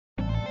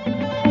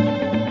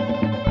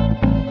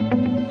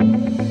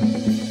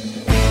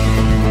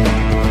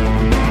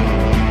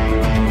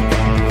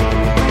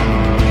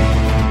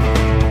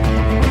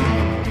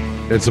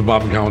It's a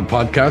Bob and Cowan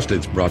podcast.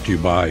 It's brought to you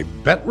by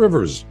Bet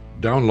Rivers.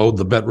 Download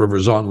the Bet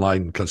Rivers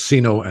online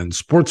casino and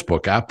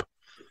sportsbook app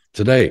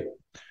today.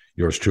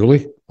 Yours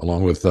truly,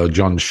 along with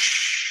John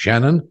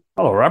Shannon.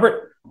 Hello,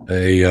 Robert.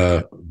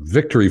 A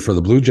victory for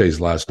the Blue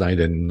Jays last night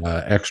in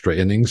extra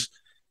innings,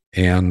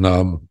 and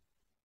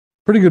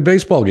pretty good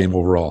baseball game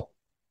overall.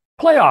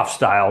 Playoff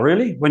style,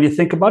 really, when you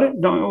think about it.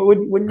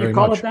 Wouldn't you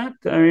call it that?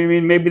 I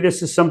mean, maybe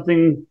this is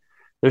something,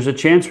 there's a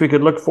chance we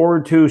could look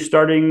forward to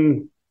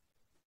starting,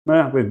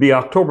 well, it would be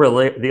October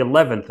the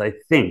 11th, I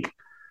think,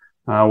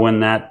 when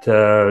that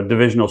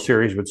divisional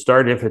series would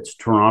start, if it's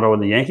Toronto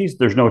and the Yankees.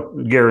 There's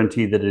no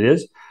guarantee that it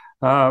is.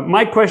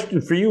 My question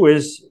for you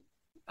is,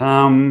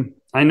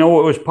 I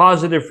know it was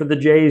positive for the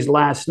Jays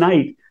last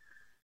night,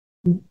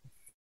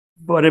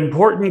 but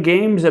important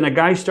games and a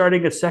guy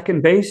starting at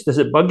second base, does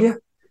it bug you?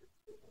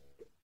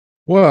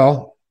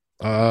 Well,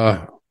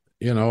 I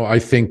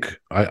don't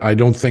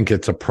think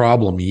it's a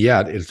problem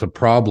yet. It's a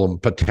problem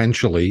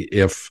potentially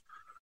if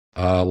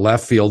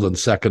left field and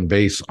second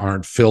base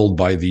aren't filled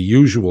by the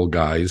usual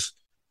guys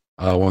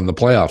when the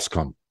playoffs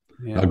come.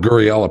 Yeah.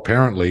 Gurriel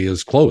apparently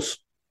is close.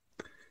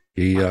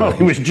 He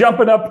was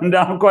jumping up and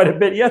down quite a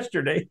bit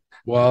yesterday.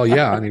 Well,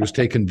 yeah, and he was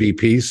taking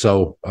BP,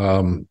 so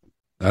I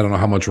don't know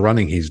how much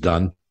running he's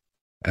done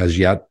as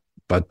yet,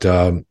 but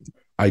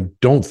I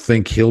don't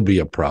think he'll be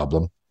a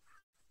problem.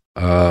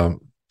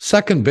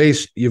 Second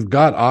base, you've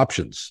got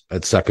options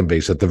at second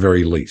base at the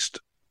very least.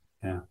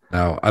 Yeah.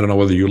 Now, I don't know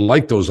whether you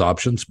like those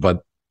options,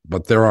 but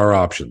there are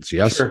options,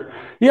 yes? Sure.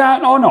 Yeah,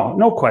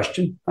 no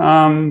question.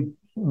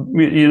 Espinal,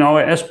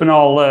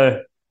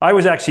 I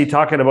was actually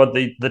talking about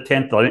the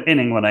 10th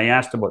inning when I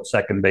asked about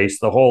second base,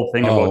 the whole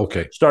thing about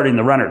starting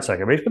the runner at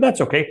second base, but that's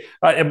okay.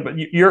 But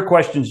your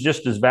question's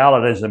just as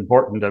valid as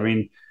important. I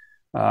mean,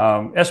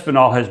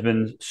 Espinal has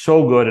been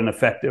so good and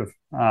effective,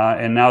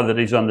 and now that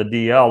he's on the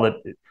DL, that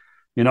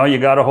you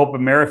got to hope a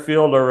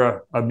Merrifield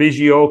or a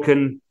Biggio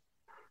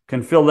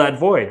can fill that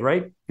void,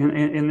 right?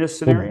 In this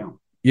scenario. Well,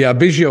 yeah,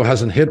 Biggio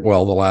hasn't hit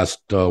well the last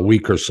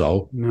week or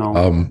so.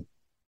 No,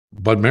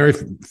 but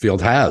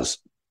Merrifield has.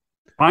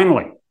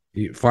 Finally,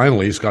 he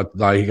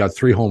got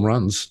 3 home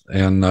runs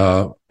and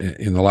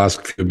in the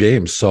last few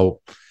games.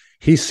 So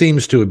he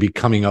seems to be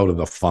coming out of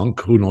the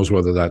funk. Who knows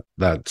whether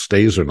that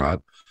stays or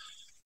not.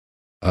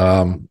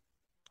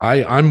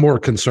 I'm more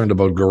concerned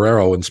about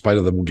Guerrero in spite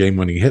of the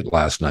game-winning hit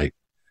last night.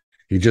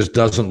 He just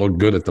doesn't look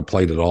good at the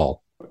plate at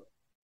all.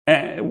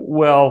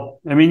 Well,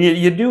 I mean,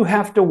 you do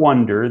have to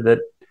wonder that,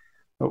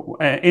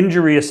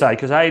 injury aside,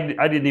 because I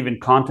didn't even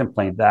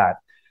contemplate that.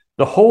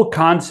 The whole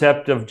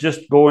concept of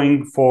just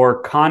going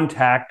for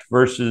contact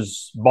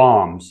versus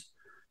bombs,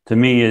 to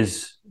me,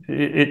 is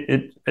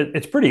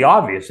it's pretty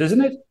obvious,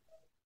 isn't it?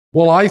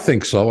 Well, I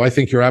think so. I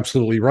think you're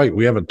absolutely right.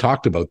 We haven't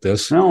talked about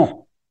this.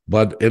 No.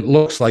 But it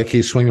looks like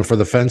he's swinging for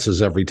the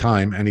fences every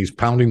time, and he's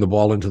pounding the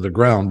ball into the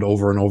ground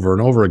over and over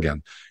and over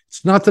again.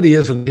 It's not that he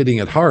isn't hitting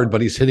it hard,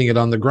 but he's hitting it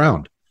on the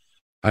ground.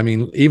 I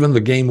mean, even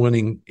the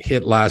game-winning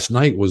hit last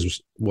night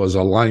was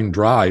a line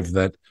drive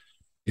that,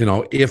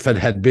 if it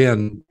had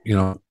been,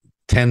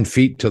 10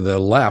 feet to the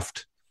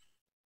left,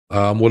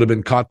 would have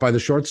been caught by the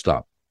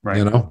shortstop.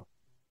 Right.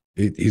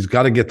 He's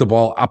got to get the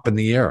ball up in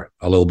the air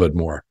a little bit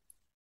more.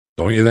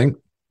 Don't you think?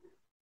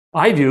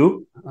 I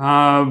do.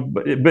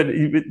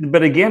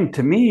 But again,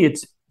 to me,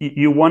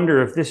 you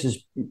wonder if this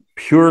is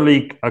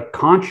purely a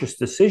conscious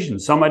decision.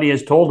 Somebody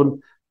has told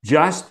him,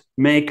 just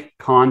make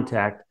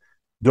contact.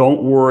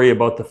 Don't worry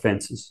about the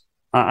fences.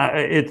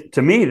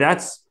 To me,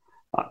 that's,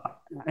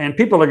 and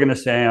people are going to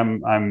say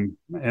I'm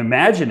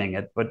imagining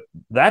it, but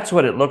that's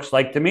what it looks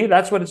like to me.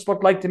 That's what it's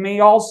looked like to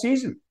me all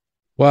season.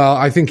 Well,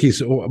 I think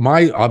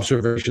my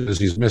observation is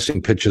he's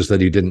missing pitches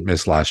that he didn't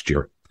miss last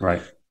year.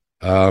 Right.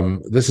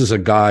 This is a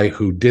guy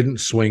who didn't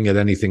swing at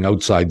anything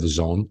outside the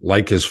zone,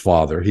 like his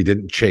father. He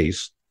didn't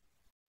chase.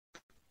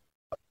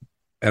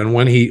 And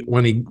when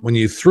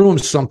you threw him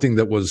something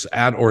that was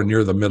at or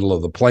near the middle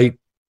of the plate,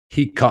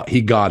 he got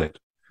it.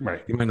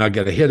 Right. He might not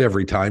get a hit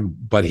every time,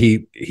 but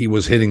he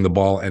was hitting the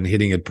ball and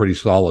hitting it pretty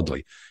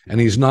solidly. And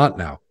he's not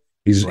now.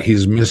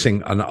 He's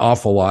missing an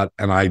awful lot,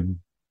 and I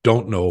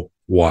don't know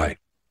why.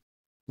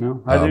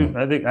 No, I do.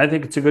 I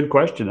think it's a good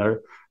question. I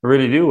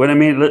really do. And I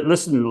mean,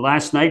 listen,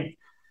 last night,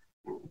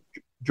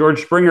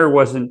 George Springer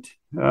wasn't,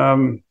 he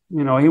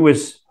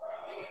was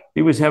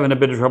having a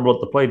bit of trouble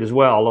at the plate as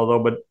well,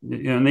 but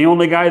the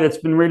only guy that's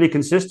been really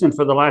consistent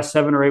for the last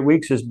 7 or 8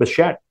 weeks is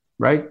Bichette,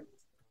 right?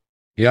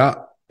 Yeah,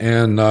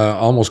 and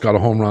almost got a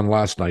home run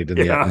last night in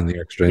the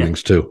extra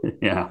innings too.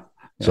 Yeah.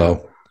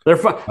 So they're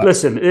fun.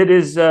 Listen, it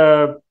is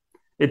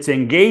it's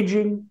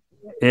engaging.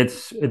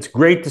 It's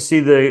great to see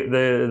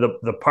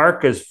the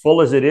park as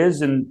full as it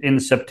is in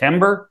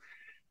September.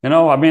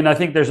 I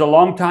think there's a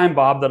long time,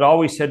 Bob, that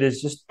always said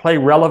is just play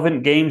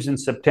relevant games in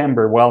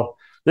September. Well,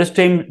 this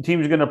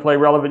team's going to play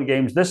relevant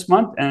games this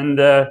month and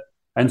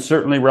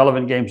certainly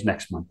relevant games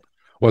next month.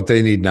 What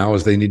they need now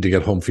is they need to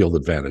get home field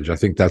advantage. I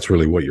think that's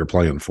really what you're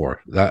playing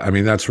for.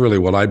 That's really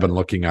what I've been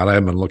looking at. I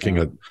haven't been looking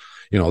at,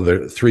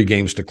 There are 3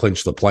 games to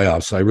clinch the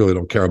playoffs. I really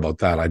don't care about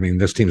that. I mean,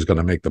 this team's going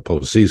to make the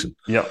postseason.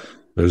 Yeah.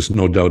 There's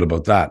no doubt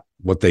about that.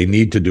 What they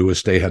need to do is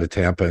stay ahead of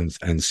Tampa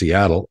and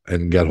Seattle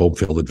and get home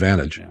field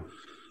advantage,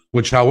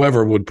 which,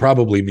 however, would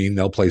probably mean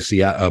they'll play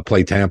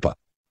Tampa.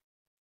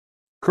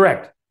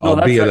 Correct. No,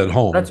 albeit at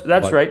home.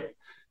 That's right.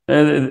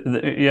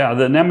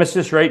 The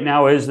nemesis right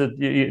now is that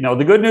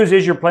the good news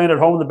is you're playing at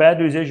home. The bad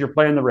news is you're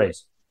playing the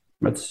Rays.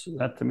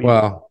 That to me.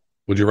 Well,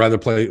 would you rather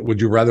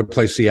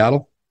play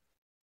Seattle?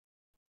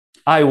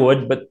 I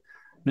would, but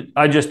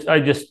I just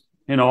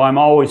I'm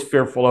always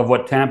fearful of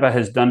what Tampa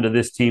has done to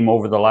this team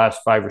over the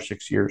last 5 or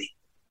 6 years.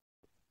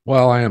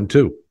 Well, I am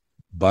too,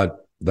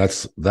 but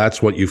that's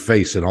what you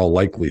face in all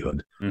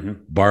likelihood,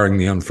 barring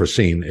the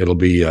unforeseen. It'll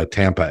be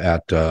Tampa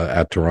at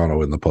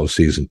Toronto in the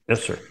postseason.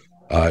 Yes, sir.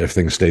 If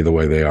things stay the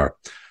way they are.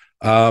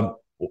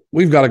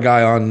 We've got a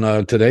guy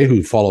on today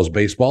who follows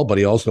baseball, but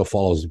he also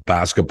follows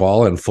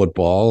basketball and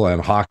football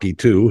and hockey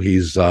too.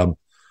 He's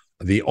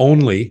the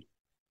only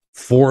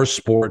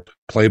 4-sport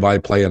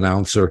play-by-play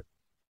announcer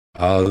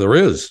there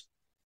is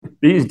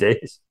these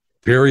days.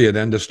 Period.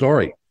 End of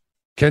story.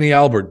 Kenny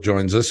Albert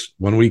joins us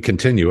when we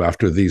continue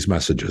after these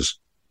messages.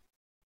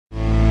 We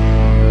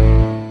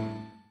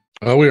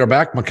are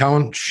back.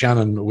 McCowan,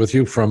 Shannon with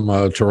you from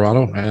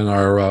Toronto, and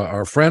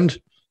our friend,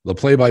 the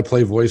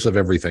play-by-play voice of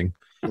everything,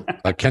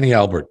 Kenny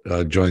Albert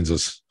joins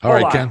us. All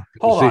right, Ken.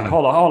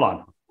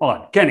 Hold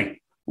on.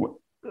 Kenny,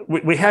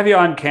 we have you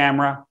on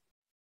camera.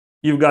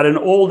 You've got an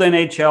old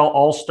NHL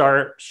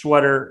All-Star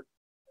sweater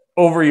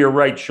over your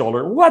right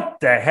shoulder. What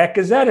the heck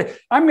is that?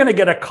 I'm going to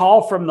get a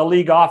call from the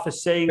league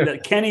office saying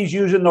that Kenny's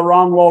using the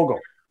wrong logo.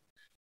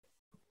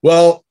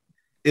 Well,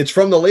 it's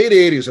from the late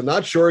 80s. I'm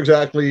not sure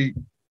exactly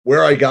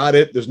where I got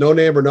it. There's no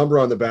name or number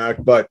on the back,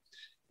 but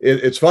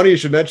it's funny you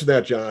should mention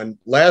that, John.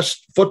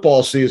 Last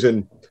football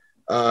season,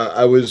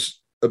 I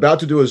was about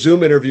to do a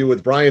Zoom interview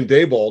with Brian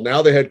Daboll,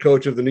 now the head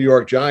coach of the New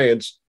York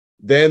Giants,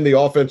 then the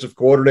offensive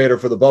coordinator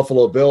for the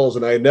Buffalo Bills,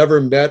 and I had never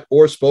met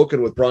or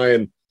spoken with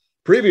Brian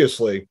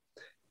previously.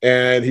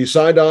 And he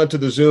signed on to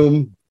the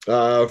Zoom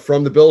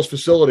from the Bills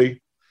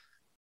facility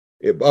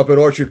up in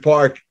Orchard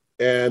Park.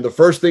 And the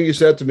first thing he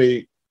said to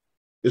me,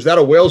 is that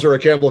a Wales or a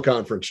Campbell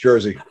Conference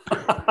jersey?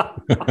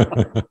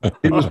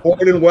 He was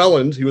born in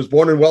Welland.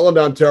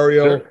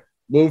 Ontario, sure.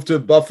 Moved to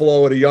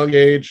Buffalo at a young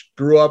age,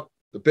 grew up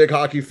a big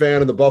hockey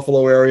fan in the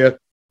Buffalo area.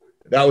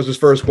 That was his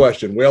first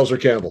question, Wales or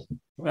Campbell?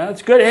 Well,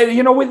 that's good. Hey,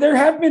 there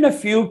have been a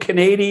few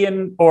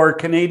Canadian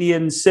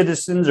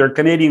citizens or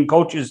Canadian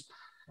coaches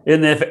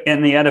in the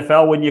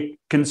NFL, when you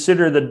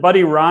consider that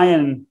Buddy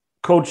Ryan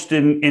coached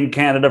in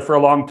Canada for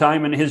a long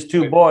time, and his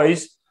 2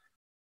 boys,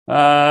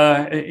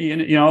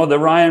 the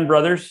Ryan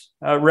brothers,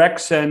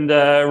 Rex and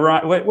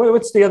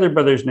what's the other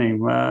brother's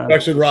name?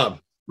 Rex and Rob.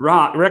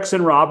 Rex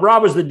and Rob.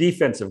 Rob was the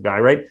defensive guy,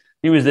 right?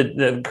 He was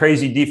the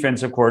crazy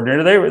defensive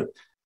coordinator.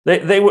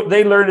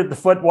 They learned at the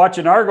foot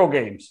watching Argo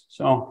games.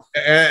 So,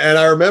 and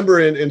I remember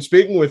in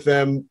speaking with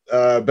them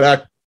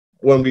back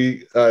when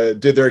we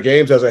did their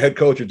games as a head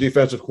coach or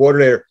defensive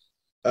coordinator,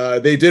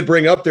 they did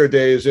bring up their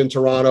days in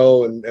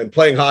Toronto and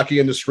playing hockey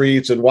in the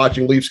streets and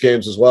watching Leafs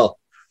games as well.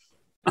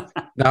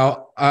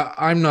 Now,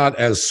 I'm not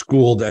as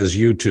schooled as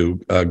you two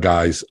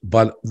guys,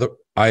 but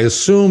I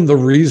assume the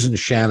reason,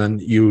 Shannon,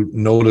 you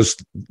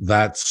noticed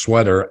that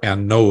sweater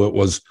and know it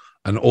was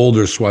an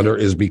older sweater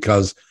is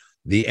because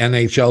the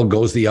NHL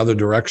goes the other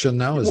direction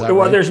now. Is that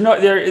right? There's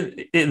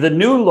the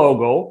new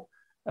logo.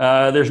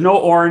 There's no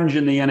orange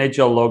in the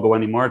NHL logo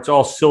anymore. It's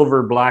all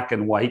silver, black,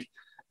 and white.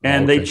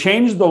 And They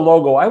changed the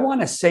logo, I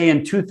want to say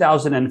in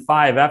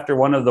 2005, after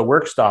one of the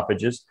work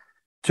stoppages,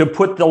 to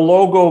put the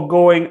logo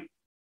going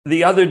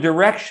the other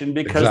direction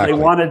because they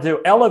wanted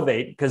to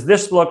elevate, because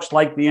this looks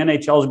like the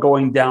NHL is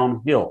going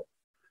downhill.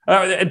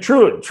 And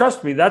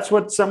trust me, that's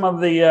what some of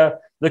the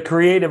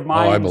creative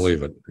minds. I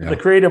believe it. Yeah. The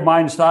creative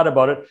minds thought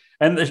about it,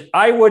 and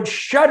I would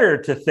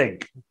shudder to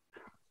think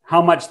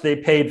how much they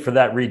paid for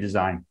that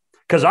redesign,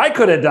 because I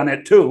could have done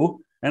it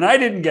too, and I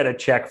didn't get a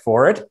check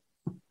for it.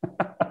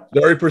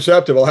 Very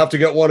perceptive. I'll have to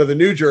get one of the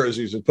new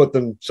jerseys and put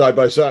them side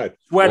by side.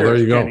 Sweaters, there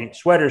you Kenny. Go.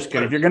 Sweaters,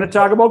 Kenny. If you're going to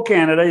talk about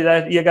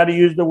Canada, you got to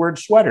use the word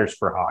sweaters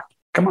for hockey.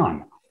 Come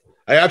on.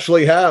 I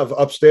actually have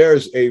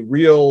upstairs a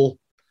real,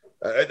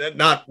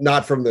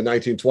 not from the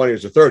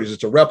 1920s or 30s.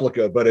 It's a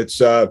replica, but it's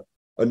a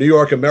New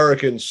York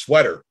American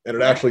sweater, and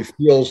it actually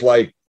feels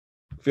like.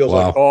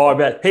 Like. Oh, I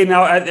bet. Hey,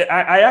 now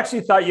I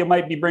actually thought you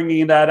might be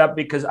bringing that up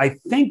because I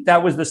think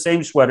that was the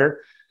same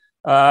sweater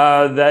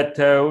that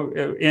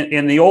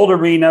in the old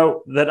arena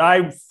that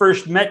I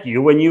first met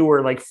you when you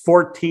were like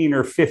 14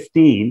 or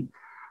 15.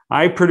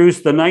 I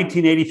produced the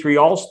 1983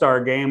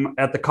 All-Star game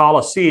at the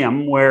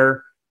Coliseum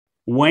where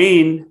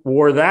Wayne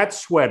wore that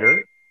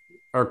sweater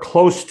or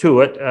close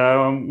to it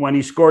when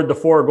he scored the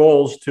 4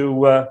 goals to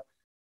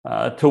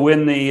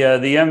win the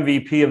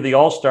MVP of the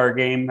All-Star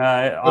game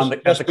at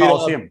the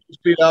Coliseum.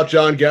 Beat out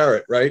John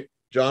Garrett, right?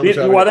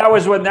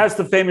 That's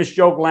the famous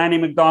joke, Lanny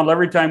McDonald.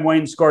 Every time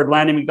Wayne scored,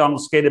 Lanny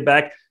McDonald skated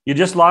back. You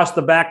just lost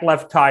the back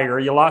left tire.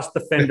 You lost the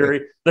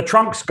fender. The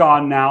trunk's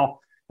gone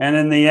now. And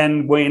in the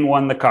end, Wayne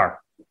won the car.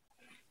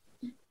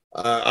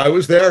 I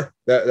was there.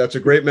 That's a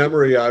great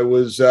memory. I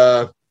was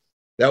that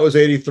was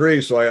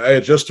 83, so I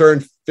had just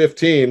turned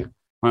 15.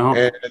 Wow.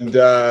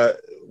 And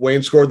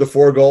Wayne scored the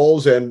 4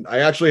 goals, and I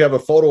actually have a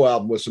photo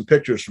album with some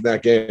pictures from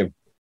that game.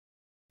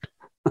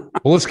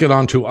 Well, let's get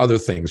on to other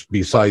things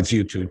besides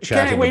you two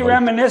chatting. Can't we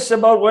reminisce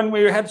about when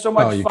we had so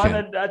much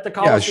fun at the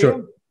Coliseum? Yeah,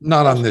 sure.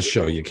 Not on this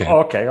show, you can't.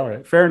 Okay, all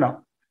right, fair enough.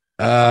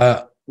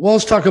 Well,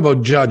 let's talk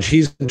about Judge.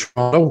 He's in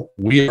Toronto.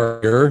 We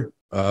are here.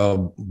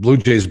 Blue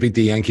Jays beat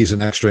the Yankees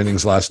in extra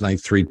innings last night,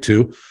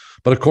 3-2.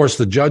 But, of course,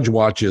 the Judge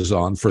watch is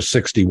on for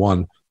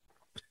 61.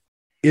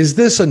 Is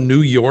this a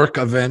New York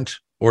event,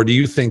 or do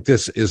you think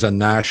this is a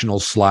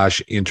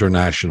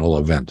national/international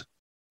event?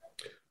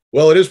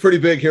 Well, it is pretty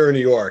big here in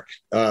New York.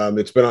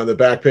 It's been on the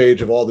back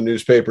page of all the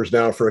newspapers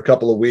now for a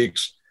couple of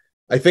weeks.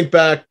 I think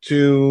back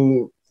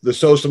to the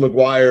Sosa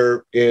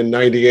McGuire in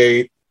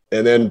 98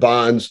 and then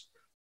Bonds.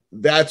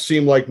 That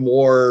seemed like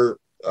more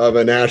of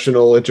a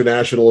national,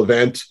 international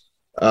event.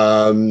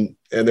 And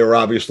there were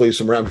obviously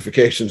some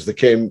ramifications that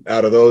came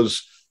out of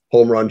those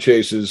home run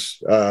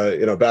chases,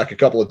 back a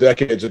couple of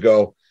decades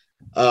ago.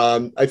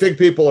 I think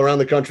people around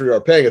the country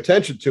are paying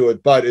attention to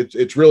it, but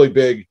it's really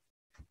big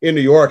in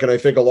New York. And I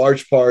think a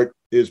large part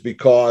is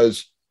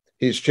because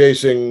he's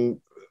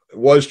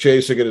was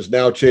chasing and is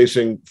now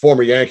chasing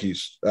former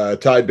Yankees,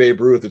 tied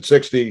Babe Ruth at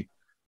 60,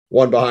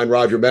 one behind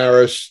Roger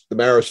Maris. The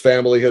Maris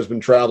family has been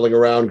traveling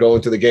around,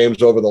 going to the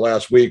games over the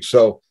last week.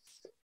 So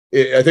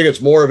I think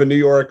it's more of a New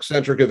York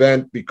centric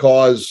event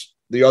because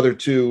the other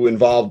two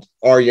involved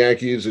are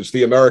Yankees. It's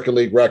the American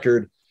League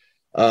record.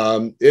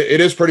 It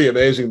is pretty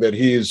amazing that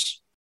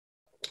he's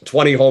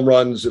 20 home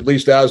runs, at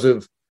least as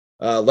of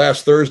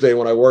last Thursday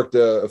when I worked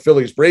a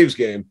Phillies-Braves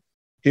game.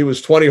 He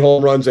was 20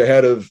 home runs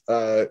ahead of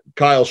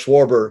Kyle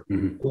Schwarber,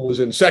 who was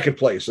in second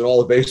place in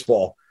all of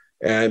baseball.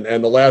 And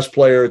the last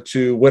player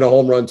to win a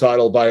home run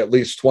title by at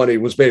least 20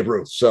 was Babe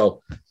Ruth.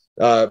 So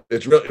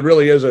it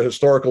really is a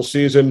historical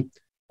season.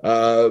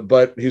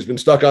 But he's been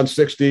stuck on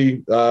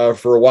 60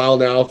 for a while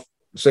now,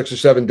 6 or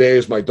 7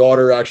 days. My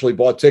daughter actually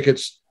bought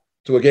tickets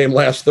to a game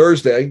last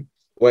Thursday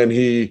when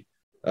he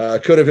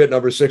could have hit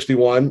number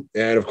 61.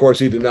 And, of course,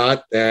 he did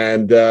not.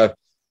 And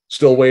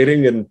still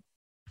waiting and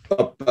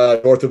up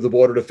north of the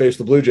border to face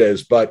the Blue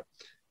Jays. But,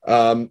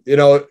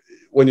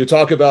 when you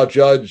talk about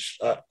Judge,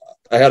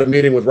 I had a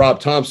meeting with Rob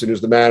Thompson,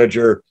 who's the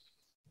manager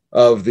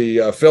of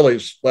the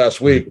Phillies last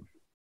week.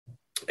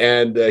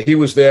 And he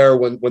was there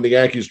when the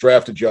Yankees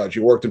drafted Judge. He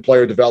worked in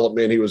player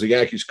development. He was a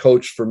Yankees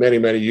coach for many,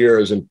 many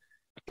years. And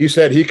he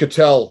said he could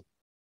tell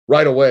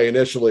right away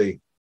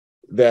initially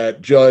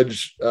that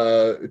Judge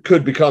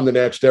could become the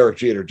next Derek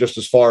Jeter, just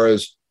as far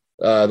as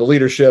the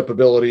leadership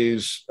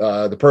abilities,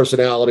 the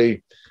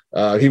personality.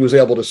 He was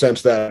able to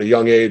sense that at a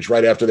young age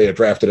right after they had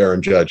drafted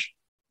Aaron Judge.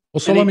 Well,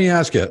 so let me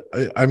ask you,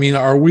 I mean,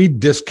 are we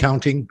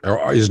discounting,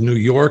 or is New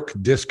York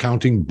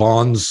discounting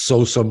Bonds,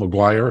 Sosa,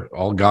 McGuire,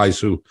 all guys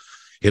who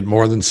hit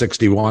more than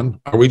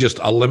 61? Are we just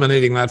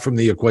eliminating that from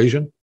the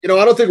equation? I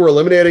don't think we're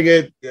eliminating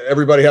it.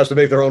 Everybody has to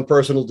make their own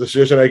personal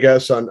decision, I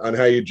guess, on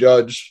how you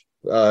judge,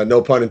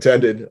 no pun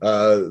intended,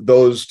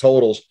 those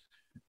totals.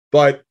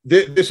 But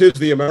this is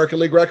the American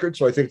League record,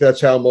 so I think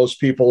that's how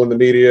most people in the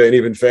media and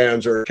even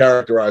fans are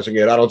characterizing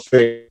it. I don't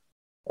think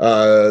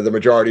the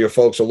majority of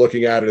folks are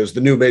looking at it as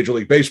the new Major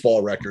League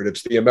Baseball record.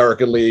 It's the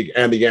American League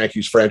and the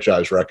Yankees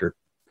franchise record.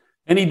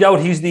 Any doubt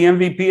he's the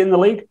MVP in the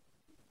league?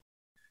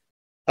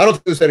 I don't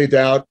think there's any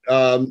doubt.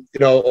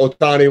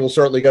 Ohtani will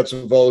certainly get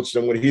some votes,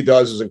 and what he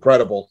does is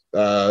incredible,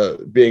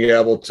 being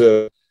able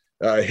to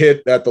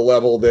hit at the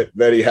level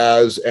that he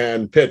has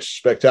and pitch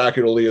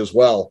spectacularly as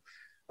well.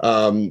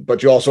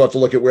 But you also have to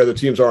look at where the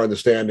teams are in the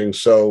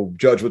standings. So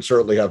Judge would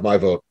certainly have my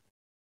vote.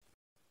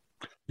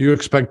 Do you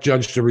expect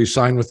Judge to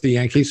re-sign with the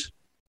Yankees?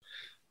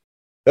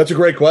 That's a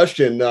great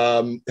question.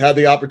 Had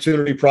the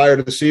opportunity prior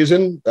to the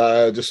season,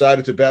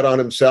 decided to bet on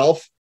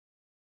himself.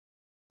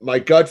 My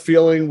gut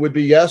feeling would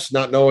be yes,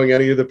 not knowing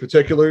any of the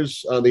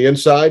particulars on the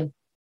inside.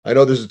 I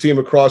know there's a team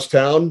across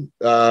town,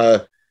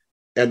 and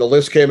the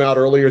list came out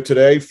earlier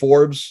today.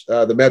 Forbes,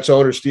 the Mets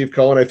owner, Steve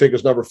Cohen, I think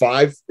is number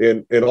 5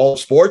 in all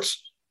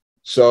sports.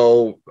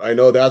 So I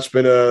know that's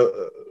been a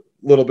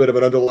little bit of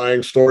an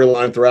underlying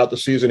storyline throughout the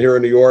season here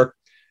in New York.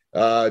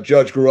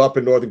 Judge grew up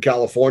in Northern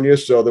California,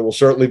 so there will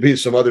certainly be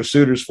some other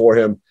suitors for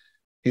him.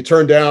 He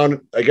turned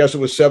down, I guess it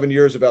was 7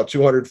 years, about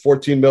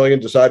 $214 million,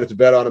 decided to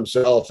bet on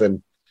himself,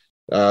 and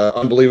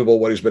unbelievable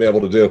what he's been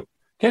able to do.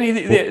 Kenny,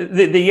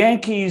 the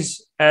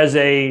Yankees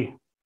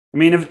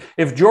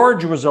if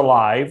George was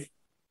alive,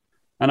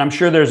 and I'm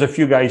sure there's a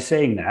few guys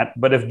saying that,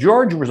 but if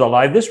George was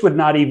alive, this would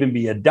not even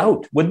be a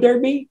doubt. Would there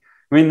be?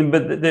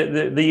 But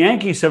the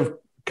Yankees have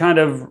kind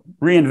of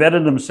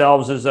reinvented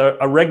themselves as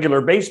a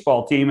regular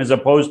baseball team as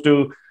opposed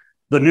to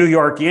the New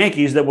York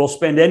Yankees that will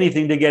spend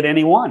anything to get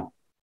anyone.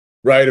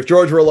 Right. If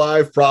George were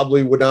alive,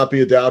 probably would not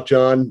be a doubt,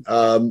 John.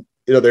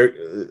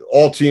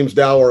 All teams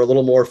now are a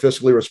little more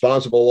fiscally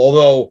responsible,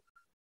 although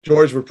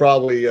George would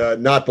probably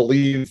not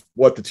believe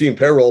what the team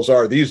payrolls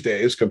are these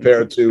days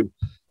compared to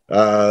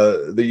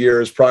the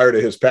years prior to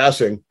his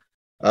passing.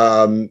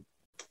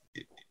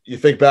 you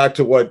think back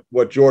to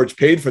what George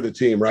paid for the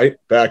team, right?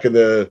 Back in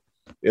the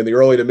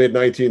early to mid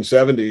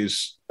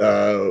 1970s.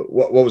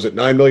 What was it?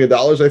 $9 million,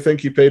 I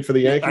think he paid for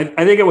the Yankees.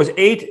 I think it was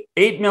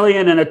 $8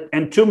 million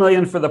and $2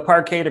 million for the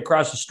parkade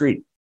across the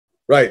street.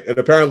 Right, and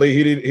apparently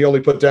he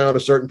only put down a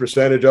certain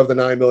percentage of the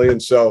 $9 million.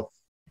 So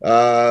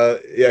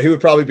he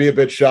would probably be a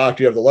bit shocked.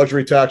 You have the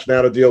luxury tax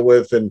now to deal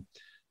with, and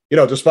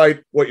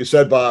despite what you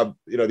said, Bob,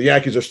 the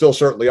Yankees are still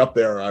certainly up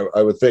there.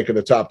 I would think in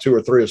the top 2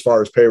 or 3 as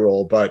far as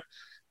payroll. But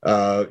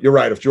you're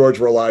right. If George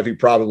were alive, he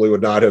probably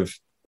would not have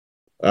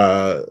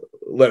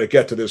let it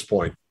get to this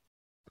point.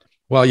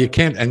 Well, you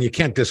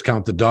can't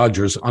discount the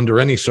Dodgers under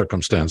any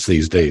circumstance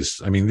these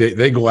days. I mean,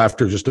 they go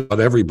after just about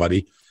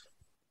everybody,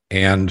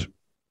 and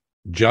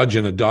Judge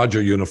in a Dodger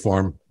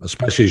uniform,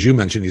 especially as you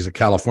mentioned, he's a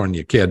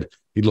California kid.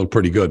 He'd look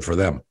pretty good for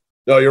them.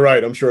 No, you're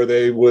right. I'm sure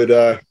they would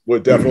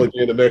definitely be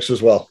in the mix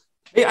as well.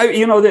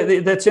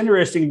 That's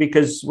interesting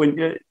because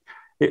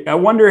I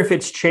wonder if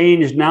it's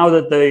changed now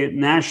that the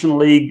National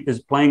League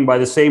is playing by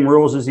the same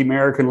rules as the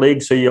American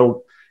League.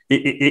 So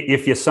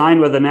if you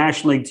signed with a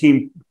National League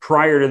team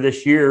prior to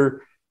this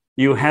year,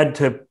 you had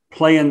to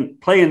play in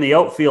the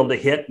outfield to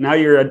hit. Now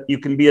you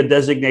can be a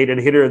designated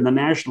hitter in the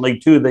National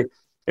League too.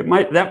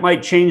 That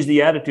might change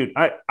the attitude.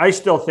 I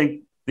still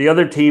think the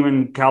other team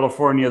in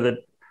California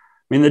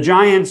the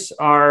Giants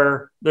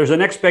there's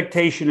an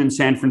expectation in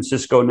San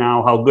Francisco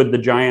now how good the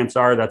Giants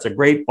are. That's a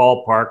great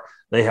ballpark.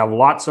 They have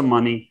lots of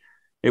money.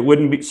 It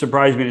wouldn't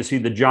surprise me to see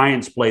the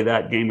Giants play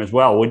that game as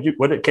well.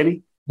 Would it,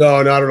 Kenny?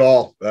 No, not at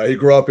all. He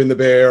grew up in the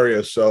Bay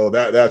Area, so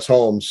that's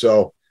home.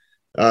 So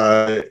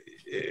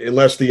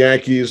unless the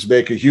Yankees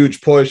make a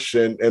huge push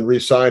and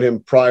re-sign him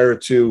prior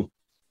to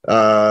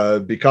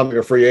becoming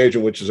a free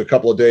agent, which is a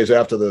couple of days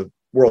after the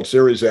World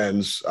Series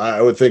ends,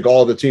 I would think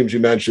all the teams you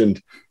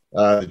mentioned,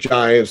 the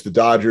Giants, the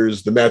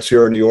Dodgers, the Mets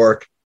here in New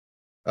York,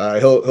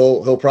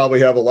 he'll probably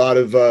have a lot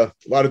of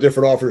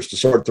different offers to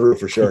sort through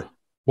for sure.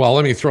 Well,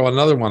 let me throw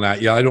another one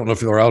at you. I don't know if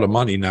they're out of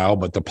money now,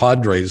 but the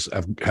Padres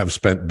have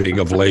spent big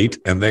of late,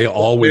 and they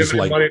always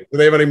do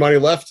they have any money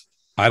left?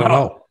 I don't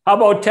know. How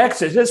about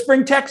Texas? Let's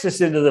bring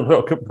Texas into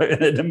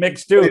the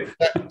mix too.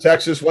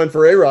 Texas went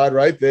for A-Rod,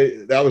 right?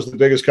 That was the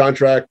biggest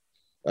contract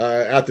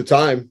at the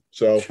time.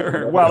 So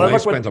sure. Well, they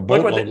spent a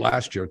boatload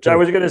last year too. I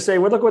was going to say,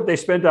 look what they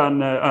spent on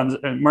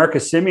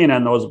Marcus Semien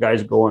and those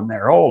guys going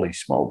there. Holy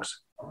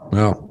smokes!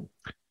 Well,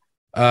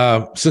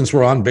 since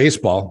we're on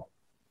baseball,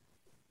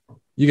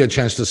 you get a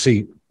chance to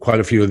see quite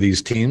a few of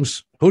these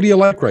teams. Who do you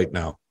like right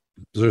now?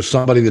 Is there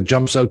somebody that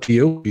jumps out to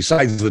you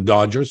besides the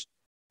Dodgers?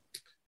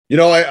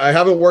 I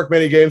haven't worked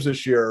many games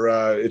this year.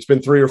 It's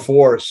been 3 or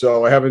 4,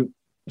 so I haven't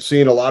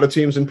seen a lot of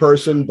teams in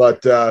person.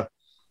 But,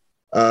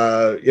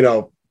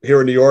 here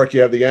in New York,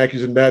 you have the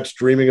Yankees and Mets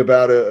dreaming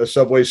about a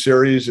Subway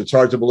Series. It's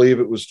hard to believe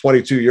it was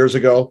 22 years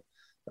ago,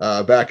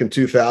 back in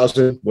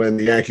 2000, when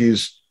the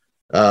Yankees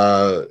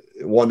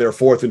won their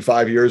 4th in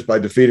 5 years by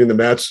defeating the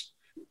Mets.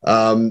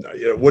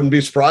 Wouldn't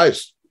be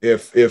surprised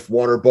if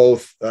one or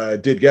both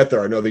did get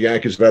there. I know the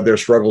Yankees have had their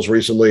struggles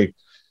recently.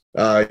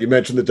 You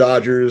mentioned the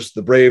Dodgers,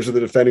 the Braves are the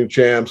defending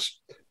champs.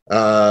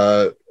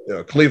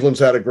 Cleveland's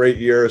had a great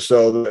year.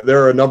 So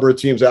there are a number of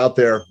teams out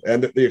there,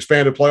 and the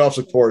expanded playoffs,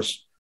 of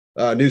course,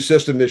 new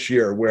system this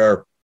year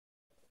where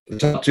the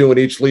top 2 in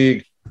each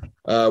league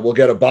will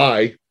get a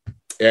bye,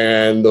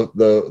 and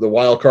the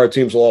wild card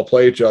teams will all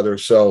play each other.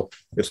 So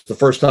it's the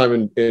first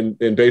time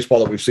in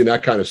baseball that we've seen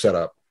that kind of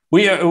setup.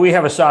 We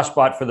have a soft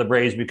spot for the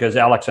Braves because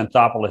Alex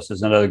Anthopoulos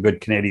is another good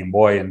Canadian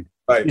boy, and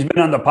right. He's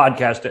been on the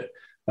podcast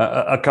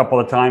a couple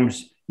of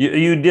times.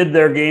 You did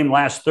their game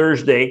last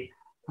Thursday.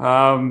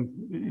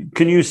 Can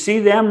you see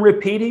them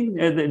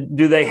repeating?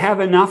 Do they have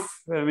enough?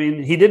 I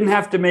mean, he didn't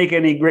have to make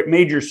any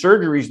major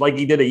surgeries like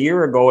he did a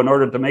year ago in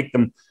order to make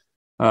them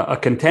a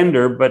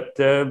contender, but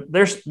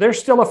they're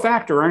still a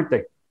factor, aren't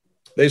they?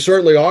 They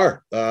certainly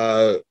are.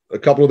 A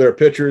couple of their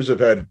pitchers have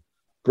had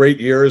great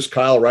years.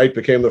 Kyle Wright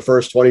became the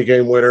first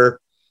 20-game winner.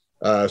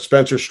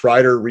 Spencer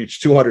Strider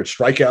reached 200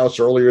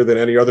 strikeouts earlier than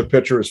any other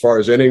pitcher as far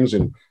as innings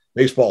in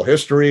baseball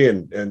history.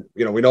 And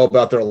we know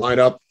about their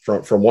lineup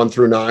from 1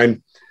 through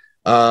 9.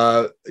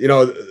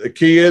 The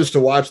key is to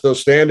watch those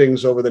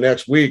standings over the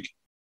next week.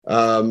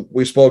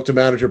 We spoke to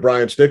manager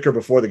Brian Snitker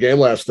before the game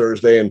last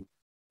Thursday, and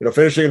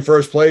finishing in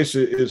first place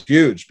is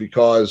huge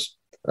because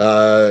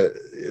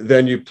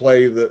then you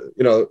play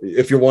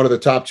if you're one of the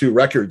top 2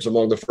 records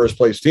among the first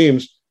place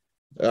teams,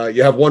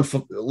 you have one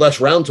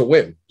less round to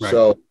win. Right.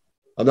 So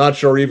I'm not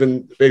sure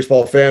even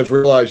baseball fans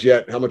realize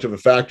yet how much of a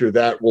factor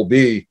that will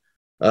be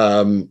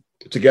to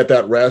get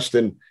that rest.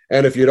 And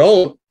if you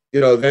don't,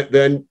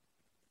 then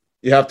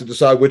you have to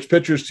decide which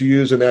pitchers to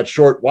use in that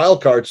short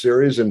wild card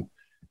series. And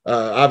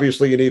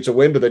obviously you need to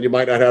win, but then you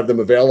might not have them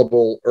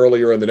available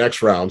earlier in the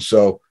next round.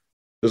 So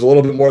there's a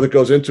little bit more that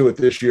goes into it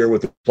this year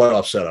with the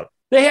playoff setup.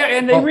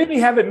 They really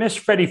haven't missed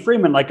Freddie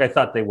Freeman like I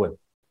thought they would.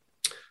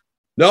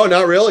 No,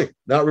 not really.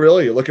 Not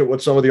really. You look at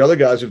what some of the other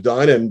guys have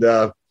done, and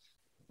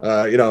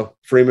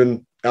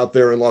Freeman out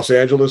there in Los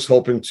Angeles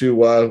hoping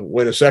to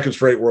win a second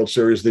straight World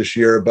Series this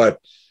year. But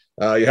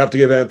You have to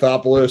give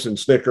Anthopoulos and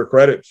Snicker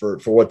credit for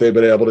what they've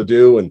been able to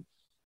do and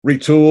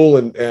retool,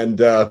 and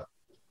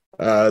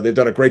they've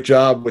done a great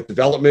job with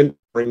development,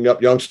 bringing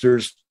up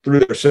youngsters through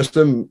their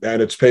system,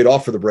 and it's paid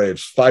off for the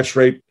Braves. 5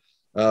 straight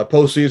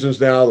postseasons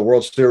now, the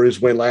World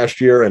Series win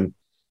last year, and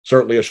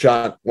certainly a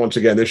shot once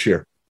again this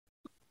year.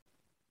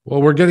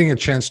 Well, we're getting a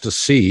chance to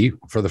see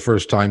for the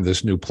first time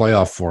this new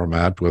playoff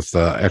format with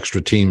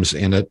extra teams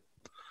in it.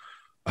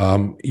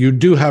 You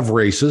do have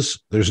races,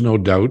 there's no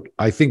doubt.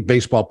 I think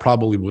baseball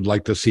probably would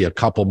like to see a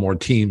couple more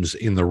teams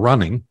in the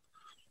running,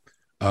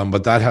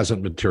 but that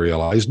hasn't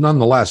materialized.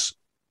 Nonetheless,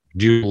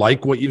 do you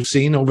like what you've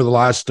seen over the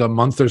last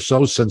month or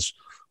so since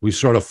we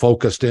sort of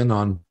focused in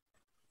on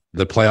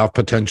the playoff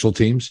potential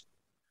teams?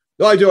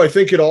 No, I do. I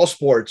think in all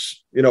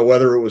sports,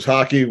 whether it was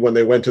hockey when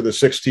they went to the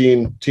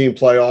 16-team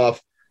playoff,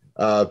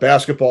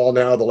 basketball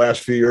now the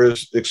last few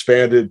years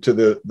expanded to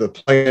the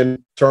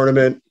play-in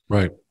tournament.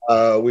 Right.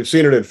 We've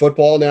seen it in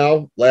football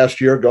now. Last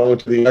year, going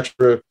to the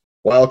extra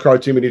wild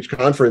card team in each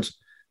conference.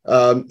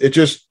 It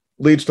just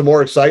leads to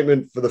more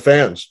excitement for the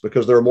fans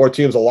because there are more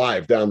teams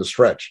alive down the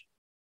stretch.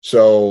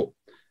 So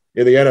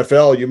in the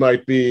NFL, you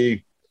might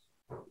be,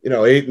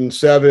 8-7,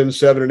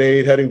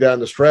 7-8 heading down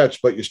the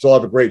stretch, but you still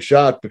have a great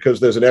shot because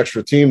there's an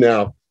extra team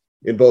now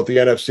in both the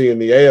NFC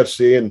and the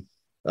AFC. And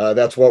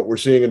that's what we're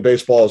seeing in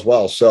baseball as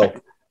well. So,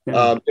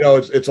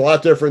 it's a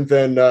lot different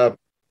than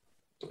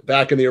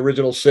back in the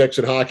original 6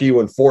 in hockey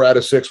when 4 out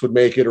of 6 would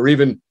make it, or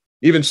even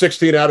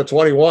 16 out of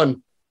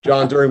 21,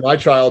 John, during my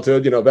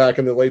childhood, back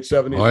in the late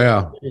 70s. Oh,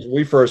 yeah. When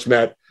we first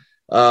met.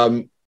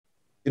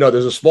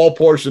 There's a small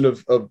portion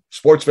of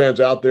sports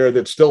fans out there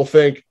that still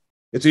think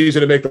it's easy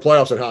to make the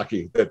playoffs in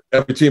hockey, that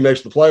every team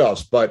makes the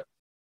playoffs, but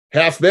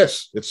half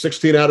miss. It's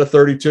 16 out of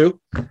 32,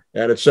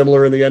 and it's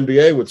similar in the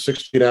NBA with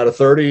 16 out of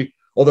 30,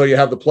 although you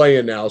have the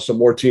play-in now, so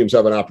more teams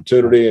have an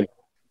opportunity, and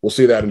we'll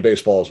see that in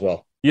baseball as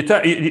well. You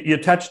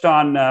touched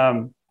on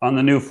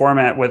the new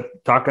format with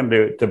talking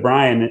to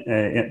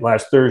Brian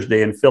last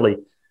Thursday in Philly.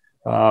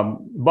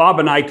 Bob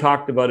and I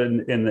talked about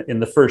in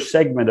the first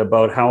segment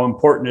about how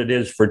important it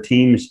is for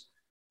teams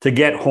to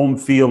get home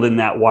field in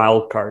that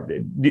wild card.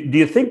 Do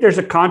you think there's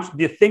do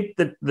you think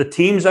that the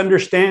teams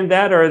understand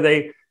that, or are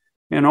they,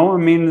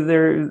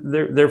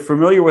 they're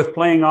familiar with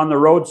playing on the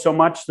road so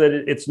much that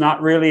it's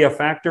not really a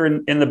factor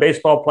in the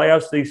baseball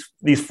playoffs,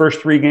 these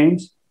first 3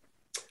 games?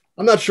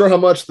 I'm not sure how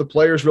much the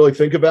players really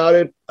think about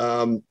it.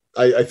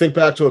 I think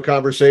back to a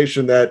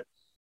conversation that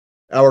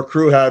our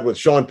crew had with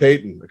Sean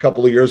Payton a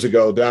couple of years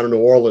ago down in New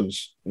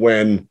Orleans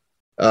when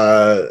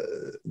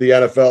the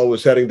NFL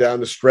was heading down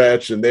the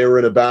stretch and they were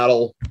in a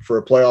battle for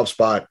a playoff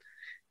spot.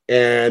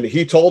 And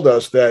he told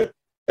us that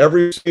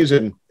every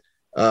season,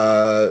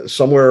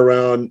 somewhere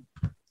around,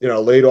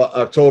 late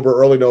October,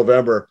 early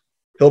November,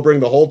 he'll bring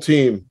the whole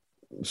team,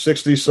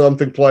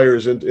 60-something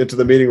players into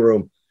the meeting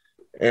room,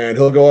 and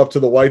he'll go up to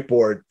the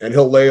whiteboard and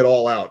he'll lay it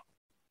all out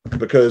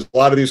because a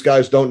lot of these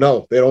guys don't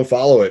know. They don't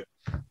follow it.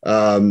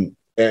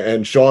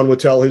 And Sean would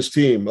tell his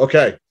team,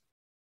 okay,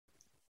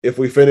 if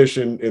we finish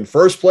in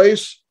first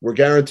place, we're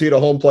guaranteed a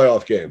home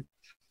playoff game.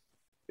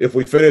 If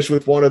we finish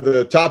with one of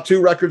the top 2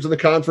 records in the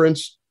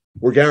conference,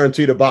 we're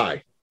guaranteed a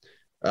bye.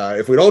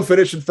 If we don't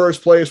finish in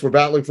first place, we're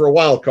battling for a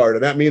wild card,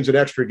 and that means an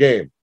extra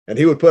game. And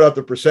he would put up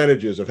the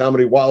percentages of how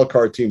many wild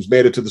card teams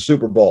made it to the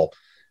Super Bowl,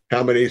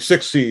 how many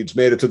 6 seeds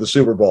made it to the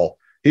Super Bowl.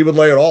 He would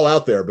lay it all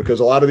out there because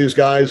a lot of these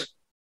guys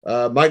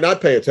might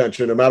not pay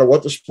attention no matter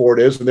what the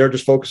sport is, and they're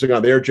just focusing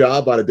on their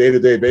job on a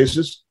day-to-day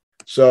basis.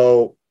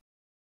 So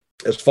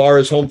as far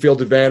as home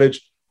field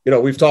advantage,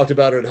 we've talked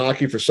about it in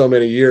hockey for so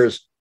many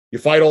years. You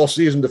fight all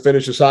season to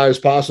finish as high as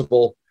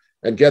possible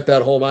and get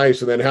that home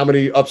ice. And then how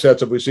many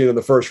upsets have we seen in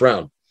the first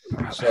round?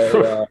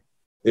 So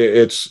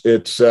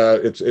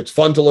it's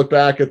fun to look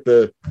back at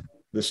the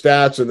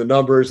stats and the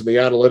numbers and the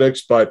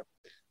analytics. But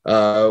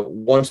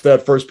once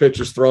that first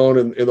pitch is thrown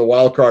in the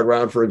wild card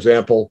round, for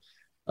example,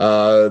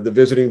 the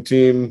visiting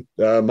team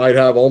might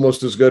have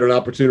almost as good an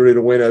opportunity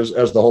to win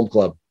as the home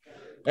club.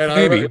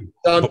 And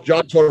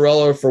John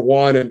Tortorella, for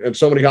one, and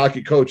so many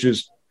hockey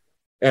coaches,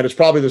 and it's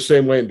probably the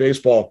same way in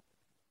baseball,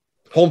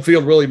 home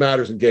field really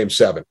matters in Game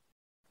 7.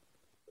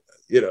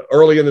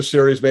 Early in the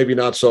series, maybe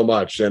not so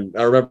much. And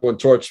I remember when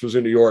Torch was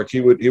in New York, he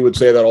would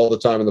say that all the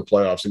time in the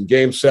playoffs. In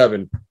Game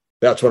 7,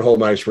 that's when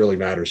home ice really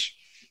matters.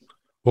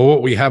 Well,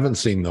 what we haven't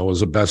seen, though,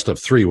 is a best of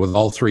 3 with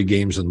all 3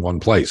 games in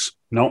one place.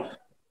 No.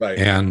 Right.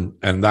 And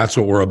that's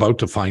what we're about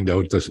to find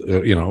out, this,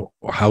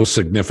 how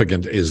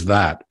significant is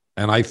that?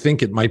 And I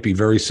think it might be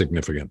very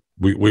significant.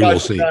 We will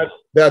see.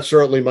 That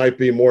certainly might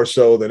be more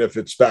so than if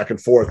it's back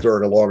and forth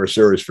during a longer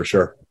series for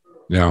sure.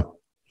 Yeah.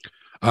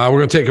 We're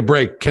going to take a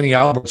break. Kenny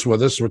Albert's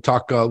with us. We'll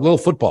talk a little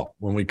football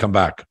when we come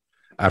back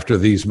after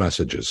these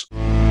messages.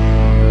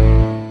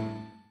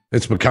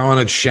 It's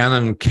McCowan and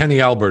Shannon. Kenny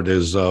Albert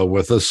is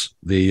with us,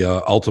 the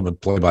ultimate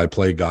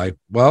play-by-play guy.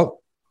 Hey,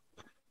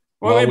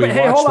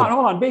 hold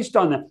on. Based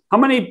on that, how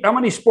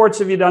many sports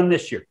have you done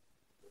this year?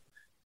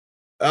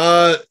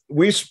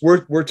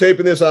 We're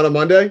taping this on a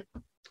Monday.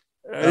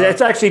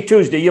 It's actually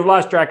Tuesday. You've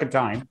lost track of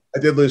time. I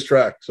did lose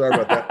track. Sorry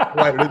about that.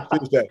 Right, it is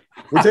Tuesday.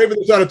 We're taping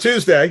this on a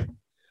Tuesday.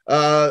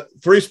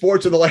 3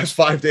 sports in the last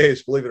 5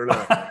 days, believe it or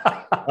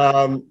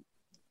not.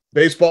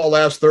 Baseball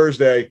last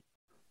Thursday,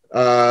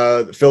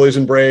 the Phillies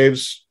and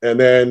Braves, and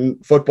then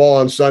football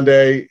on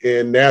Sunday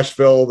in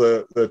Nashville,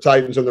 the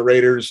Titans and the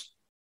Raiders,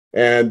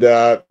 and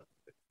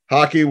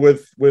hockey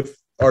with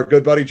our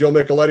good buddy Joe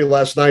Micheletti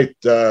last night,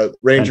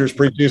 Rangers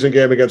preseason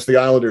game against the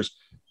Islanders.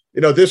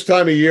 This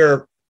time of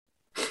year,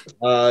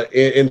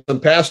 in some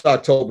past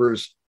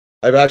Octobers,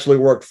 I've actually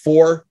worked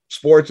 4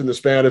 sports in the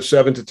span of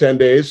 7 to 10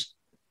 days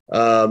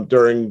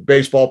during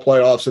baseball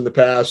playoffs in the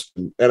past,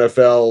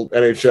 NFL,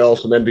 NHL,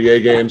 some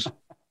NBA games.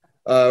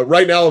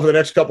 Right now, over the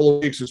next couple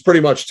of weeks, it's pretty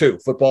much 2,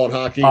 football and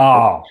hockey.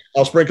 Oh.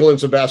 I'll sprinkle in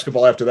some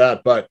basketball after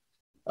that. But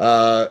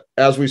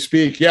as we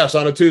speak, yes,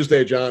 on a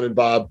Tuesday, John and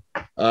Bob,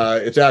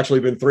 it's actually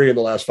been 3 in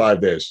the last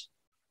 5 days.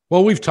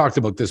 Well, we've talked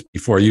about this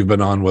before. You've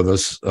been on with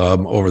us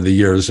over the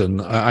years,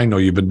 and I know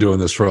you've been doing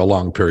this for a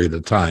long period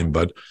of time,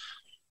 but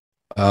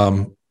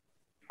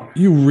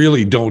you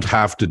really don't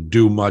have to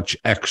do much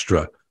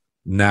extra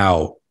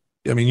now.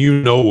 I mean,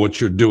 you know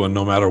what you're doing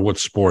no matter what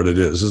sport it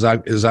is. Is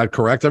that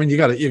correct? I mean, you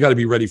got to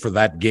be ready for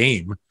that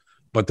game,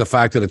 but the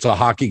fact that it's a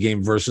hockey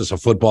game versus a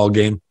football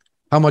game,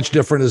 how much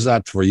different is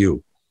that for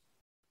you?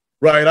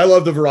 Right. I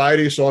love the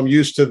variety, so I'm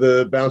used to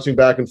the bouncing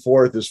back and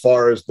forth as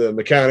far as the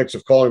mechanics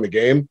of calling the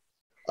game.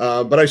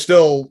 But I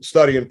still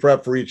study and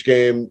prep for each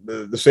game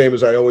the same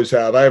as I always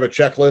have. I have a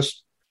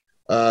checklist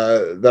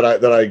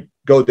that I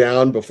go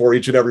down before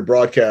each and every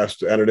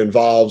broadcast, and it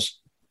involves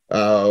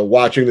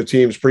watching the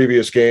team's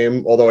previous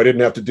game, although I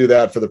didn't have to do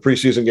that for the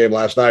preseason game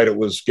last night. It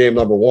was game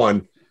number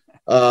 1.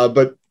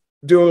 But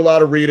doing a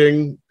lot of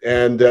reading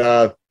and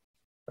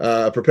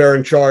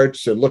preparing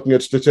charts and looking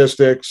at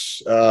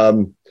statistics.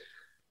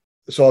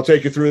 So I'll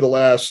take you through the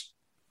last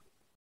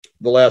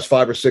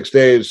 5 or 6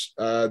 days.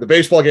 The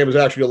baseball game was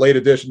actually a late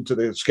addition to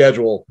the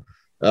schedule.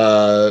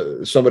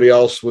 Somebody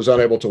else was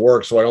unable to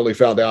work, so I only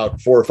found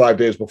out 4 or 5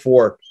 days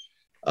before.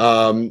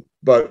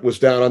 But was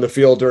down on the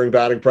field during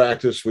batting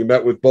practice. We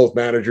met with both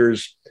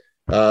managers,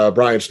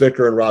 Brian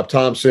Snicker and Rob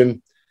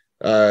Thompson.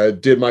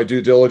 Did my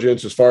due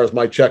diligence as far as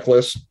my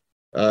checklist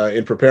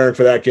in preparing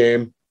for that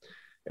game.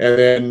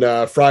 And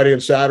then Friday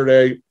and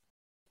Saturday,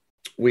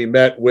 we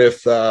met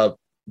with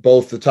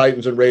both the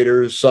Titans and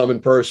Raiders, some in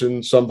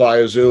person, some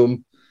via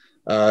Zoom.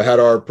 Had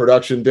our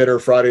production dinner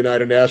Friday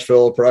night in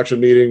Nashville, production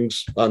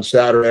meetings on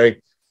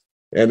Saturday,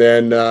 and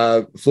then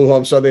flew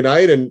home Sunday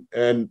night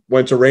and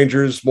went to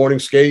Rangers morning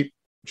skate,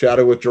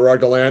 chatted with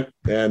Gerard Gallant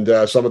and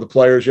some of the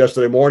players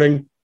yesterday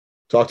morning,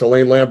 talked to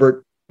Lane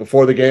Lambert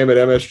before the game at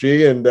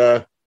MSG,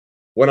 and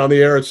went on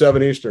the air at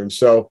 7 Eastern.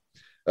 So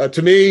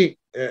to me,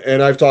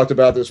 and I've talked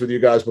about this with you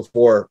guys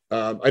before,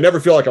 I never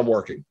feel like I'm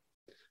working.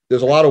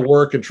 There's a lot of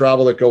work and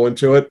travel that go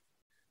into it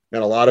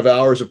and a lot of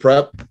hours of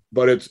prep,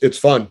 but it's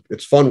fun.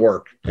 It's fun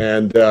work.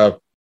 And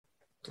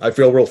I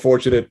feel real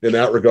fortunate in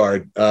that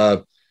regard.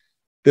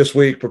 This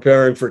week,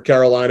 preparing for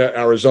Carolina,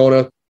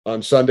 Arizona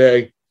on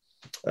Sunday,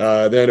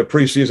 then a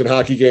preseason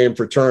hockey game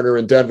for Turner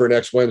in Denver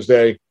next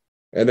Wednesday,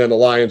 and then the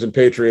Lions and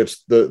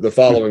Patriots the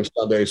following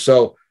Sunday.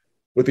 So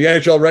with the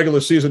NHL regular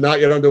season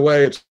not yet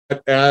underway, it's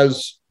not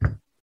as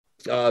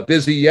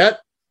busy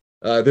yet.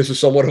 This is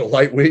somewhat of a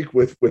light week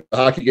with the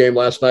hockey game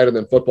last night and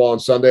then football on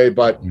Sunday.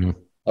 But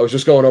I was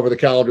just going over the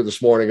calendar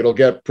this morning. It'll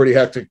get pretty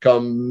hectic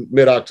come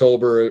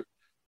mid-October,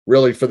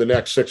 really for the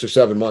next 6 or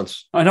 7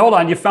 months. And hold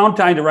on, you found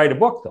time to write a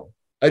book, though.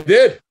 I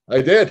did.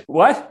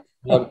 What?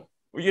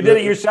 You did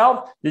it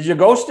yourself? Did you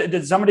ghost it?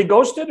 Did somebody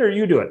ghost it, or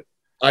you do it?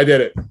 I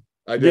did it.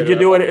 Did you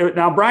do it?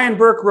 Now, Brian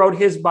Burke wrote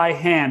his by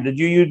hand. Did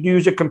you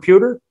use a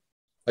computer?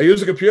 I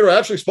used a computer. I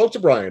actually spoke to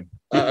Brian.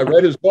 I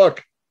read his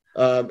book.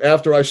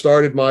 After I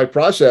started my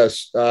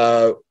process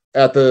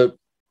at the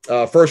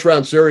first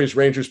round series,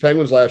 Rangers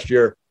Penguins last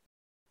year,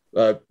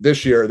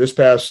 this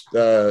past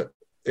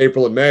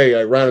April and May,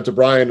 I ran into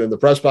Brian in the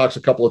press box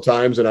a couple of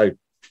times, and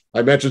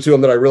I mentioned to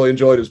him that I really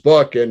enjoyed his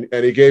book, and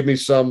he gave me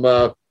some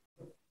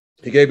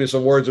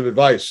words of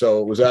advice. So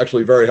it was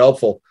actually very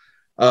helpful.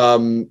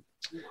 I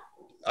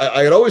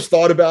had always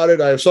thought about it.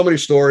 I have so many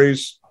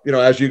stories,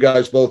 as you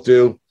guys both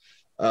do,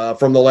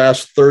 from the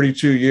last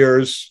 32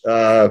 years.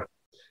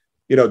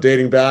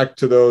 Dating back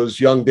to those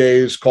young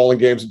days, calling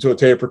games into a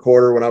tape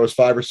recorder when I was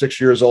 5 or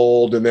 6 years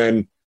old, and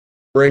then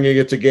bringing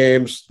it to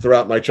games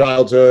throughout my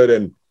childhood,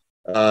 and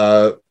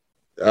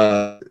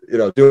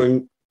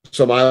doing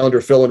some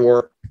Islander fill-in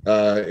work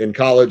in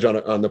college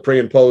on the pre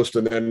and post,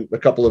 and then a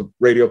couple of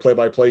radio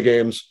play-by-play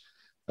games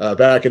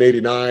back in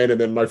 '89, and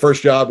then my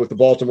first job with the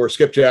Baltimore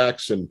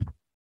Skipjacks. And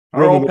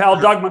our old pal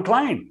Doug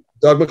McClain.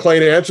 Doug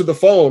McClain answered the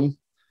phone,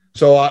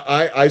 so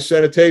I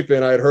sent a tape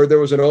in. I had heard there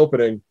was an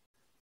opening,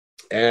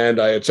 and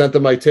I had sent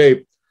them my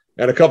tape.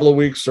 And a couple of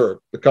weeks or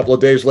a couple of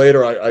days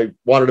later, I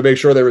wanted to make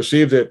sure they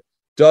received it.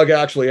 Doug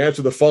actually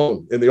answered the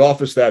phone in the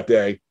office that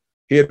day.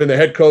 He had been the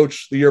head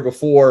coach the year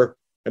before,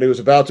 and he was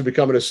about to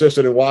become an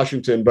assistant in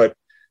Washington. But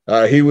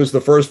he was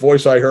the first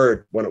voice I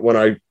heard when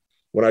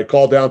I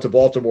called down to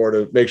Baltimore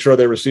to make sure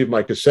they received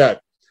my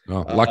cassette.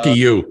 Oh, lucky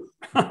you.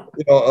 A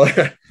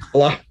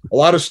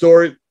lot of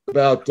stories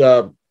about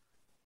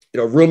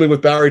rooming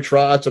with Barry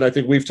Trotz, and I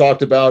think we've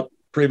talked about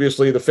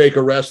previously the fake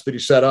arrest that he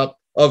set up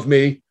of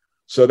me.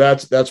 So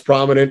that's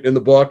prominent in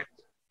the book.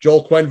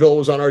 Joel Quenneville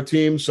was on our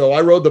team. So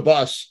I rode the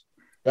bus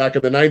back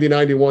in the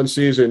 90-91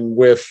 season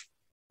with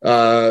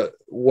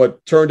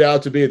what turned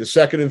out to be the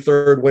second and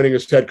third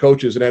winningest head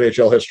coaches in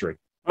NHL history.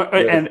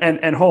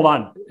 And hold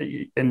on.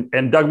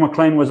 And Doug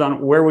McClain was on,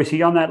 where was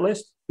he on that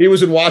list? He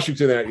was in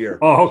Washington that year.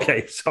 Oh,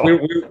 okay. So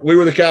we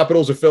were the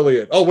Capitals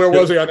affiliate. Oh, where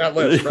was he on that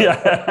list? Right?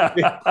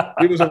 Yeah.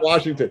 he was in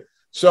Washington.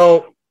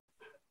 So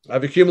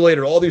I've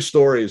accumulated all these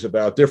stories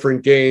about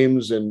different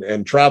games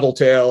and travel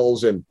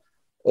tales and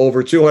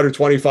over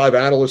 225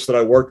 analysts that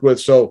I worked with.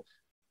 So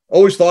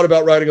always thought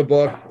about writing a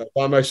book. I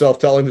find myself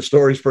telling the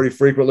stories pretty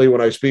frequently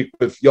when I speak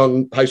with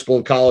young high school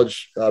and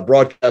college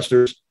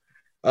broadcasters.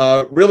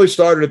 Really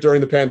started it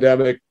during the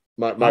pandemic.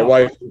 My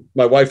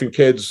wife and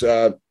kids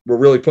were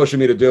really pushing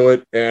me to do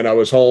it. And I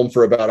was home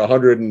for about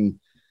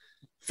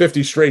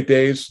 150 straight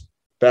days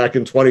back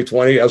in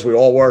 2020, as we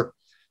all were.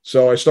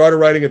 So I started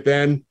writing it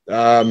then,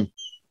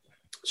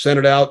 sent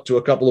it out to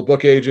a couple of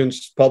book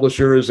agents,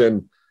 publishers,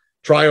 and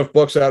Triumph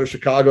Books out of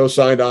Chicago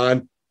signed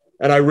on.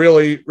 And I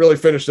really, really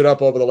finished it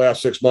up over the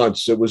last 6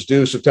 months. It was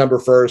due September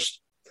 1st.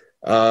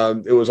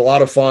 It was a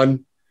lot of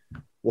fun.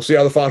 We'll see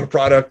how the final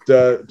product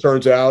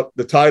turns out.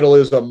 The title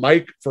is A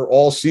Mic for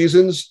All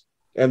Seasons,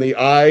 and the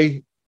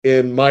I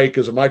in Mike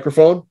is a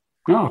microphone.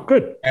 Oh,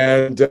 good.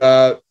 And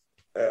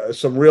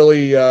some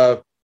really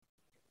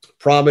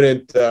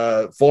prominent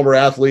former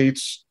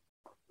athletes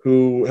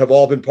who have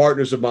all been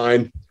partners of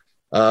mine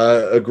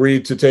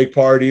agreed to take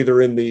part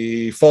either in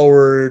the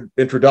forward,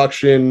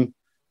 introduction,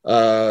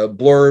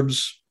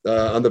 blurbs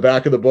on the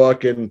back of the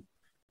book. And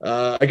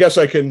I guess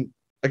I can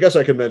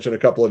mention a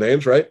couple of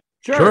names, right?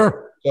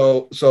 Sure.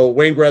 So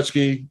Wayne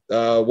Gretzky,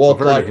 Walt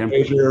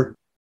Clyde,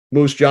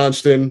 Moose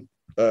Johnston,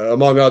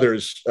 among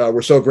others,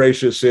 were so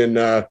gracious in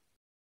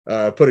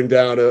putting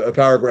down a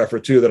paragraph or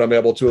two that I'm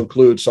able to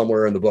include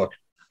somewhere in the book.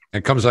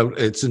 It comes out.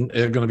 It's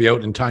going to be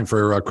out in time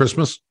for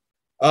Christmas.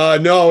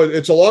 No,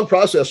 it's a long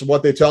process from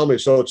what they tell me.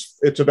 So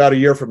it's about a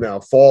year from now,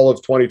 fall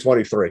of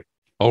 2023.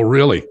 Oh,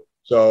 really?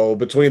 So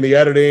between the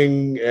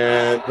editing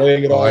and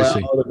laying it all out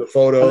and the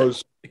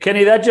photos,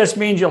 Kenny, that just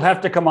means you'll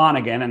have to come on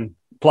again and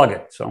plug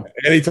it. So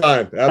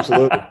anytime,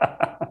 absolutely.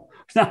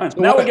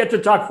 now we get to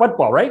talk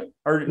football, right?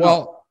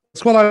 Well,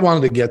 that's what I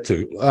wanted to get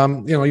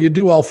to. You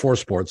do all four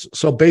sports.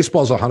 So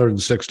baseball's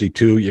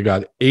 162. You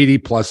got 80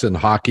 plus in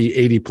hockey,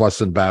 80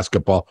 plus in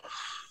basketball.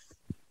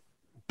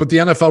 But the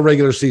NFL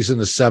regular season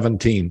is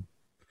 17.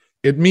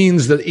 It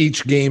means that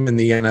each game in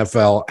the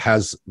NFL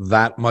has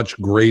that much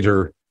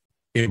greater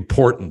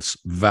importance,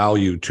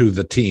 value to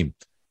the team.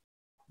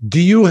 Do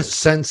you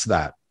sense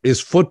that? Is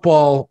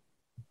football,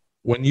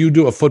 when you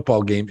do a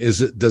football game,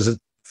 does it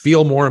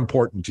feel more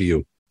important to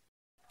you?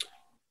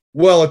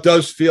 Well, it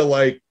does feel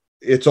like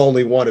it's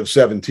only one of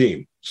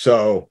 17.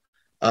 So,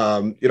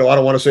 I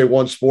don't want to say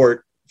one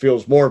sport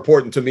feels more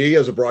important to me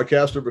as a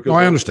broadcaster because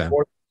I understand.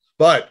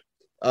 But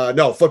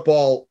no,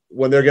 football,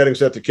 when they're getting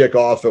set to kick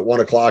off at 1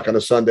 o'clock on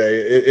a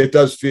Sunday, it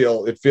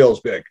feels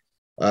big.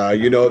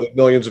 That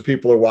millions of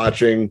people are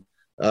watching,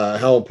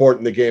 how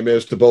important the game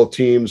is to both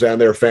teams and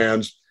their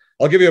fans.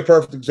 I'll give you a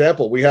perfect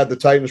example. We had the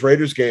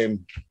Titans-Raiders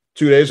game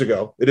 2 days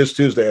ago. It is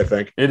Tuesday, I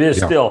think. It is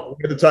still.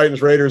 We had the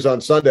Titans-Raiders on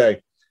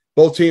Sunday.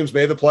 Both teams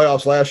made the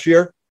playoffs last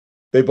year.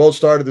 They both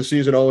started the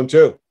season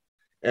 0-2.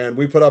 And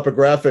we put up a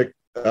graphic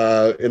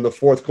in the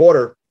fourth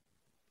quarter.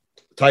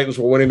 Titans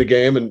were winning the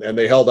game, and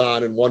they held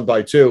on and won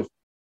by 2.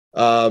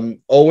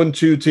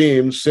 0-2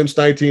 teams since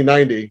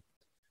 1990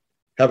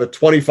 have a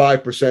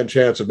 25%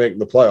 chance of making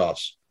the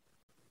playoffs.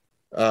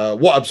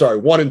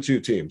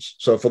 1-2 teams.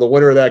 So for the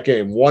winner of that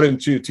game,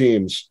 1-2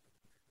 teams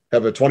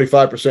have a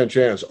 25%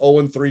 chance.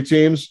 0-3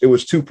 teams, it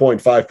was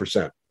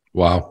 2.5%.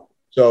 Wow.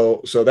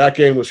 So that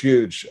game was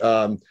huge.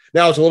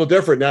 Now it's a little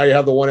different. Now you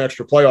have the one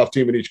extra playoff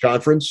team in each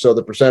conference, so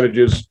the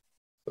percentages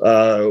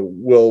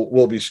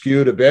will be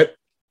skewed a bit.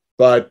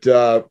 But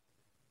the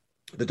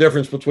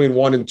difference between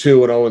 1-2 and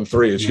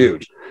 0-3 is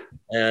huge,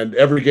 and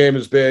every game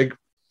is big.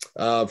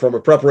 From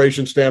a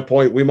preparation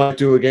standpoint, we might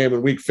do a game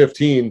in week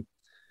 15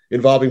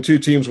 involving 2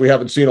 teams we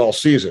haven't seen all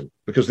season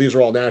because these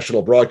are all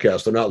national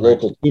broadcasts. They're not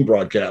local team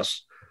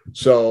broadcasts.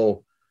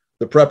 So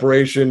the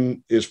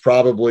preparation is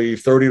probably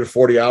 30 to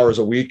 40 hours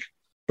a week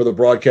for the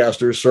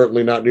broadcasters,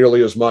 certainly not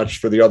nearly as much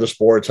for the other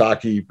sports,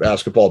 hockey,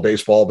 basketball,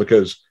 baseball,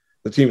 because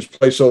the teams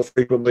play so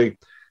frequently.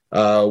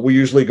 We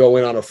usually go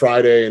in on a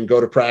Friday and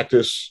go to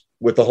practice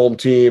with the home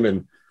team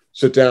and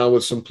sit down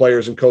with some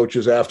players and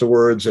coaches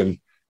afterwards. And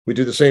we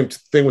do the same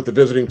thing with the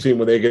visiting team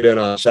when they get in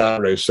on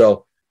Saturday.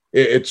 So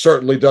it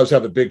certainly does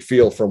have a big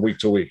feel from week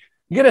to week.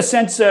 You get a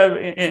sense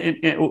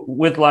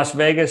with Las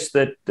Vegas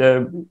that,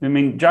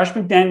 Josh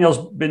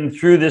McDaniel's been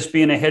through this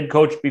being a head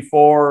coach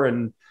before,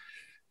 and,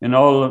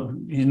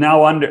 he's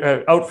now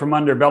out from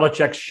under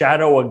Belichick's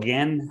shadow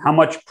again. How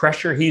much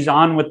pressure he's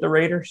on with the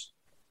Raiders?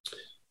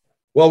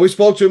 Well, we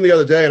spoke to him the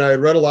other day, and I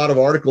had read a lot of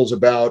articles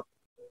about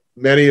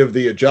many of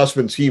the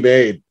adjustments he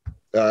made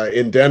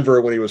in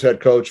Denver when he was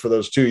head coach for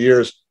those 2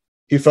 years.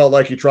 he felt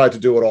like he tried to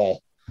do it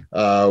all.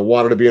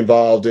 Wanted to be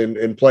involved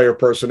in player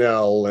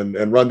personnel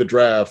and run the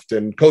draft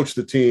and coach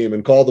the team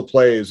and call the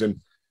plays.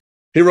 And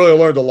he really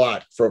learned a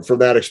lot from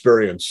that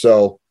experience.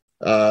 So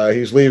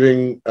he's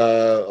leaving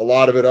a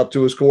lot of it up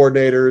to his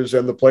coordinators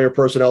and the player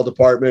personnel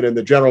department and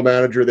the general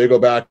manager. They go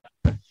back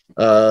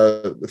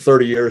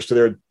 30 years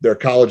to their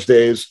college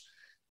days.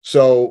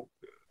 So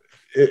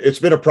it's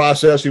been a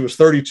process. He was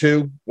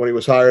 32 when he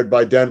was hired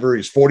by Denver.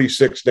 He's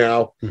 46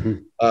 now.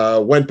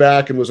 Mm-hmm. Went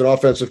back and was an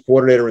offensive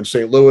coordinator in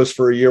St. Louis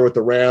for a year with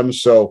the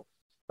Rams. So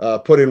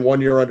put in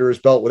 1 year under his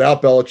belt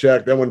without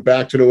Belichick, then went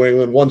back to New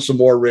England, won some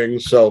more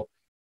rings. So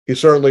he's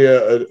certainly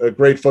a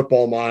great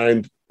football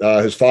mind.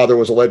 His father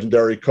was a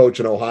legendary coach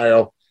in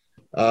Ohio.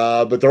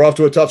 But they're off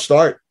to a tough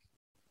start.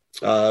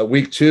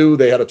 Week 2,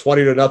 they had a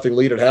 20-0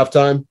 lead at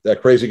halftime,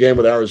 that crazy game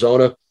with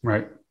Arizona.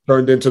 Right.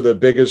 Turned into the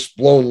biggest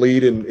blown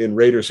lead in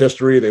Raiders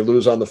history. They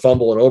lose on the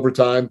fumble in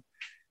overtime.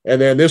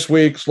 And then this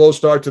week, slow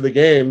start to the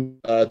game.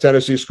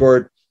 Tennessee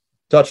scored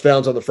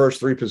touchdowns on the first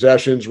 3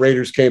 possessions.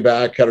 Raiders came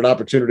back, had an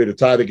opportunity to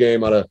tie the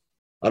game on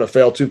a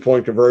failed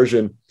 2-point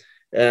conversion.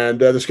 And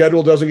the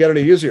schedule doesn't get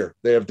any easier.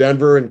 They have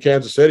Denver and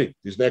Kansas City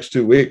these next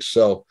 2 weeks.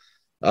 So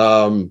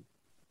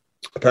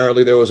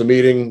apparently there was a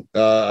meeting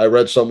I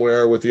read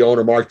somewhere with the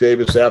owner, Mark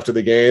Davis, after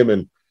the game.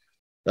 And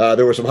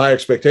there were some high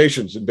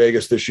expectations in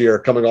Vegas this year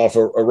coming off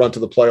a run to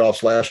the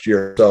playoffs last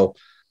year. So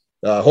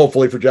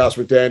hopefully for Josh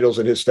McDaniels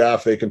and his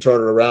staff, they can turn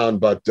it around,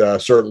 but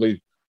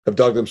certainly have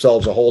dug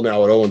themselves a hole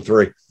now at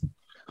 0-3.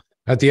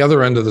 At the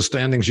other end of the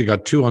standings, you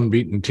got 2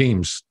 unbeaten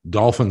teams,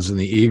 Dolphins and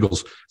the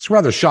Eagles. It's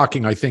rather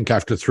shocking, I think,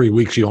 after 3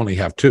 weeks, you only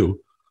have 2.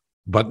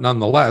 But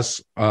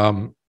nonetheless,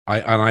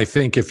 I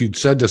think if you'd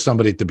said to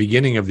somebody at the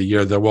beginning of the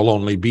year, there will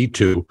only be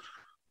 2,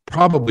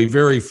 probably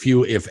very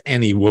few, if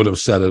any, would have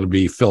said it'll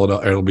be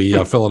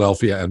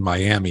Philadelphia and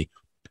Miami.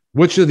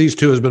 Which of these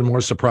 2 has been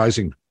more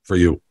surprising for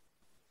you?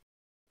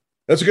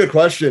 That's a good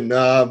question.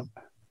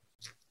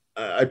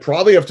 I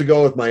probably have to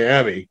go with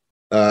Miami.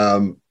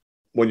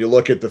 When you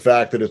look at the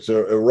fact that it's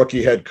a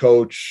rookie head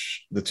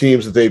coach, the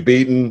teams that they've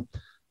beaten,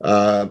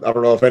 I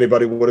don't know if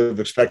anybody would have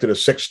expected a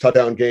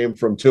 6-touchdown game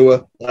from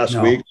Tua last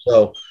week.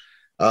 So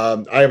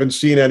I haven't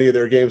seen any of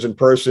their games in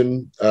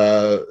person,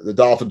 the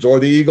Dolphins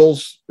or the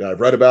Eagles. I've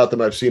read about them.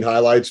 I've seen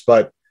highlights,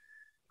 but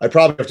I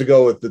probably have to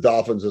go with the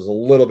Dolphins as a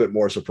little bit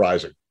more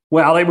surprising.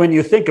 Well, when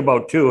you think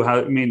about too,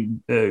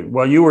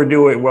 while you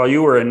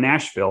were in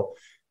Nashville,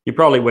 you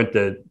probably went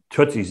to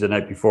Tootsie's the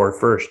night before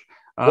first.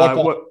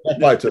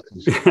 Went to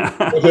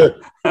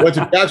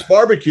Jack's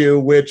Barbecue,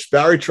 which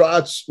Barry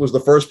Trotz was the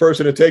first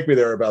person to take me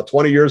there about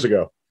 20 years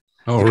ago.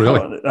 Oh,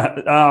 really?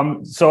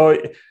 So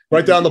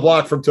right down the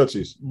block from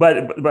Tootsie's.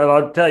 But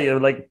I'll tell you,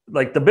 like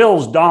the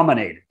Bills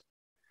dominated.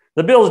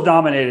 The Bills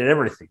dominated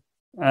everything.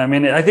 I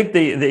mean, I think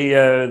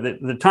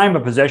the time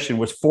of possession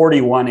was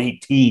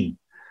 41-18.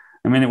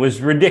 I mean, it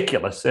was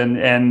ridiculous. And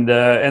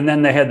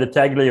then they had the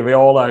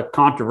Tagliaviola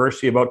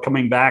controversy about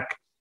coming back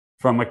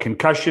from a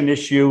concussion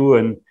issue.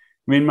 And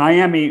I mean,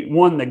 Miami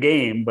won the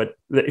game, but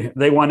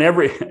they won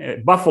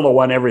Buffalo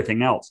won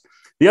everything else.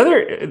 The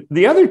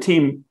other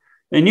team,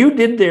 and you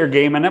did their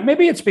game, and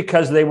maybe it's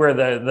because they were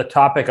the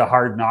topic of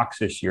Hard Knocks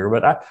this year,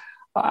 but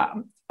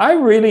I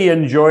really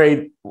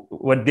enjoyed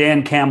what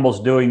Dan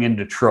Campbell's doing in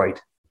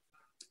Detroit.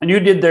 And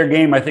you did their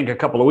game, I think, a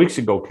couple of weeks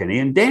ago, Kenny.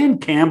 And Dan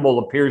Campbell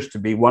appears to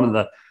be one of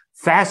the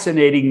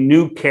fascinating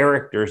new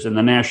characters in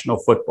the National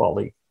Football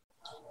League.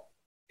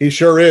 He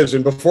sure is.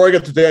 And before I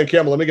get to Dan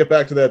Campbell, let me get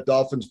back to that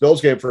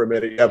Dolphins-Bills game for a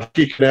minute. You have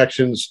key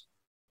connections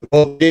to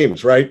both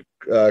teams, right?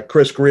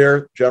 Chris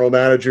Greer, general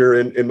manager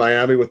in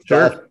Miami with the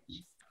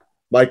Dolphins.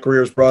 Mike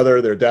Greer's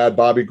brother, their dad,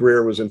 Bobby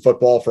Greer, was in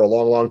football for a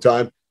long, long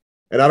time.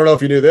 And I don't know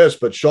if you knew this,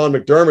 but Sean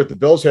McDermott, the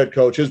Bills head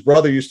coach, his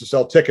brother used to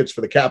sell tickets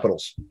for the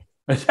Capitals.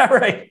 Is that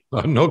right?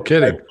 Oh, no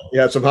kidding. He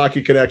had some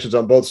hockey connections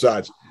on both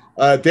sides.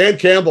 Dan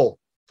Campbell,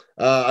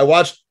 I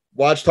watched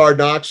Hard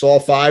Knocks, all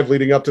 5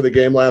 leading up to the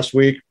game last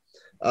week.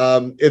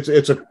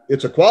 It's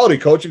a quality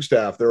coaching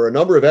staff. There are a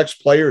number of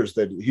ex-players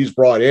that he's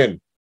brought in.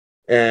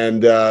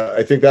 And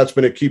I think that's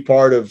been a key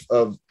part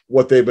of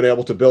what they've been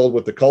able to build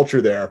with the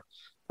culture there.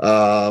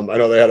 I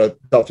know they had a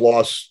tough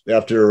loss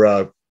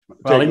after.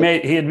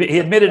 He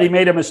admitted he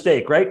made a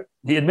mistake, right?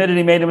 He admitted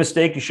he made a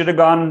mistake. He should have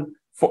gone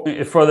for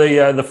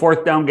the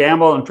 4th down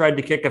gamble and tried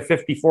to kick a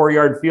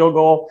 54-yard field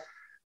goal.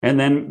 And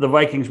then the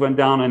Vikings went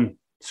down and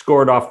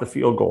scored off the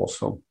field goal.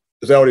 So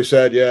is that what he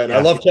said? Yeah. And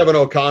I love Kevin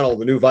O'Connell,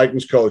 the new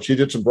Vikings coach. He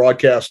did some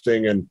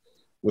broadcasting and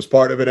was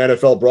part of an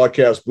NFL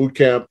broadcast boot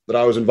camp that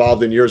I was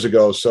involved in years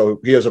ago. So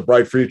he has a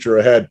bright future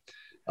ahead.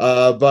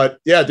 But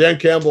yeah, Dan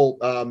Campbell,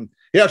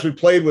 he actually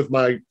played with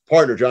my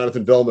partner,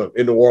 Jonathan Vilma,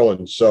 in New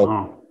Orleans.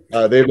 So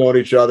they've known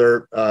each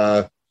other.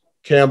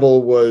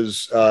 Campbell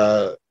was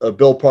a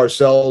Bill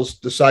Parcells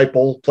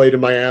disciple, played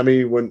in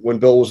Miami when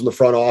Bill was in the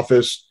front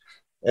office,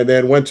 and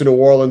then went to New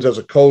Orleans as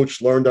a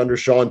coach, learned under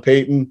Sean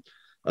Payton.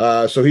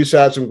 So he's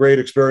had some great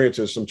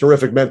experiences, some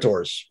terrific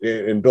mentors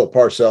in Bill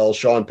Parcells,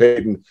 Sean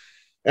Payton,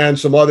 and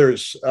some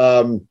others.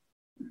 And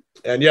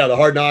yeah, the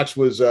Hard Knocks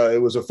was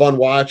it was a fun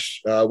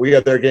watch. We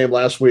had their game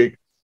last week.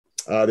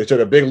 They took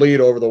a big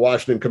lead over the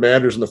Washington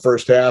Commanders in the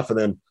first half, and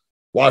then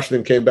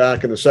Washington came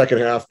back in the second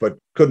half, but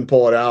couldn't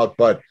pull it out.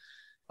 But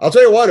I'll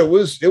tell you what, it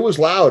was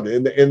loud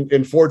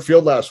in Ford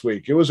Field last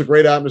week. It was a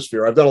great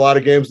atmosphere. I've done a lot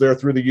of games there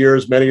through the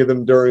years, many of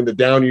them during the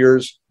down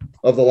years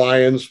of the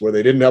Lions, where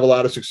they didn't have a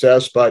lot of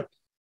success, but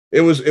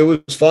it was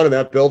fun in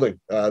that building.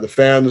 The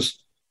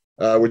fans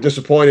were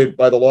disappointed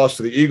by the loss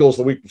to the Eagles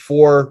the week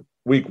before.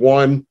 Week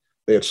 1,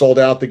 they had sold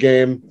out the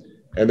game,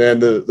 and then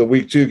the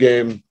week 2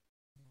 game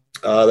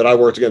that I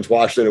worked against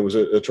Washington, it was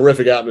a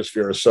terrific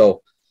atmosphere.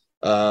 So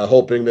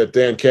hoping that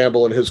Dan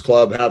Campbell and his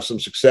club have some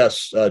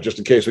success just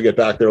in case we get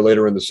back there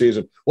later in the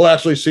season. We'll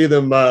actually see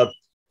them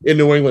in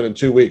New England in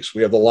 2 weeks.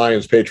 We have the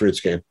Lions-Patriots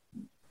game.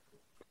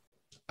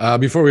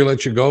 Before we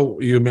let you go,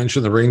 you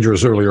mentioned the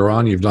Rangers earlier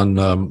on. You've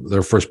done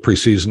their first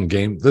preseason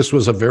game. This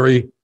was a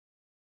very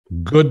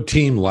good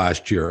team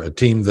last year, a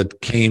team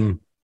that came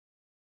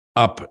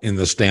up in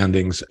the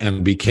standings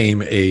and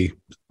became a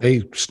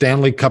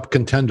Stanley Cup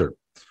contender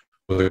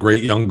with a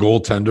great young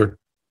goaltender.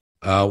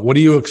 What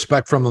do you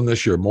expect from them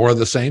this year? More of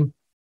the same?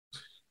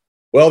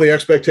 Well, the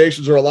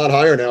expectations are a lot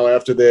higher now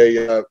after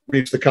they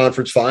reached the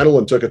conference final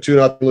and took a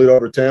 2-0 lead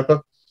over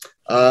Tampa.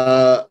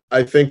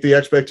 I think the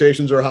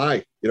expectations are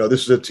high.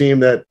 This is a team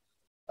that,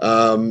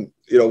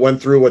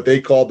 went through what they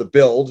called the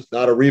build,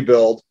 not a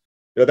rebuild.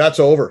 That's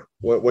over.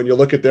 When you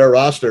look at their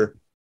roster,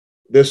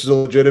 this is a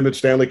legitimate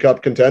Stanley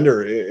Cup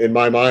contender in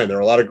my mind. There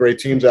are a lot of great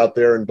teams out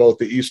there in both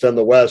the East and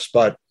the West,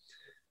 but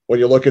when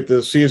you look at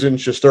the season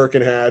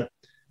Shesterkin had,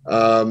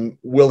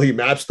 will he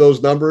match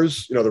those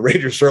numbers? The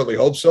Rangers certainly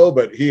hope so,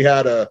 but he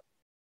had a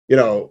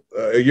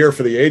year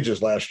for the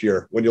ages last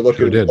year. When you look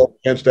at his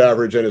against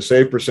average and his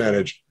save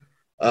percentage,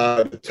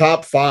 the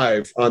top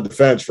 5 on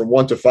defense from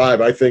 1 to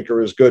 5, I think,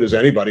 are as good as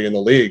anybody in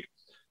the league.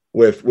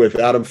 With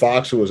Adam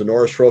Fox, who was a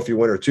Norris Trophy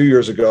winner 2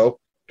 years ago,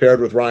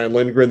 paired with Ryan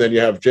Lindgren. Then you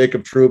have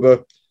Jacob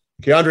Trouba.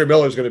 Keandre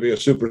Miller is going to be a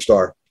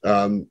superstar.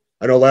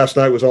 I know last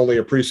night was only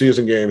a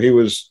preseason game. He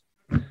was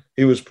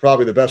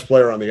probably the best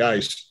player on the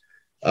ice.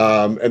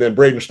 And then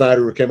Braden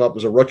Schneider, who came up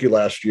as a rookie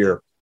last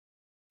year,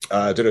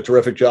 did a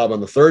terrific job on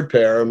the third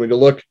pair. And when you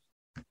look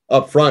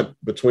up front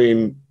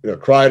between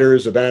Kreider,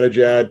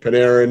 Zibanejad,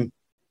 Panarin,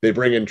 they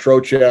bring in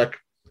Trocheck,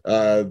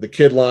 the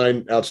kid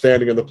line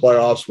outstanding in the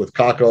playoffs with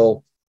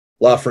Kakko,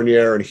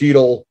 Lafreniere, and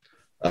Hedel.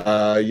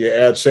 You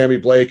add Sammy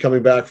Blake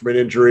coming back from an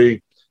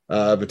injury.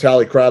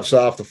 Vitaly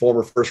Kravtsov, the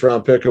former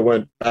first-round pick who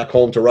went back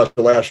home to Russia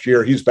last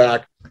year, he's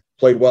back,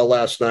 played well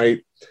last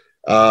night.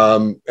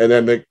 And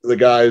then the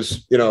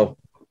guys,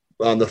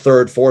 on the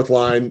third, fourth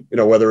line,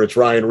 whether it's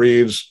Ryan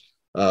Reeves,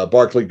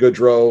 Barclay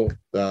Goodrow,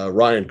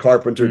 Ryan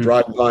Carpenter,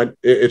 Dryden Hunt,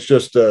 it's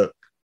just a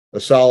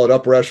solid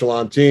upper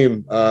echelon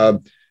team.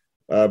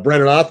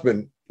 Brennan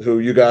Othman, who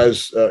you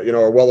guys,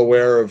 are well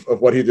aware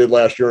of what he did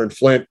last year in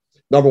Flint,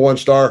 number 1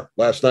 star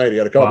last night. He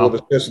had a couple of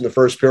assists in the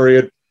first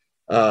period.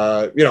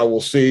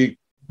 We'll see.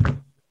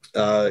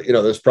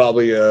 There's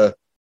probably a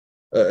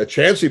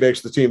chance he makes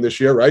the team this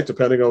year, right?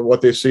 Depending on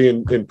what they see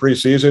in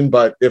preseason.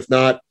 But if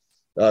not,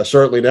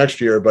 certainly next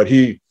year. But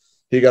he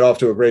got off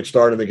to a great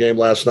start in the game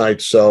last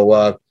night.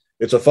 So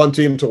it's a fun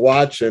team to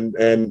watch.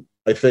 And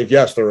I think,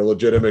 yes, they're a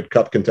legitimate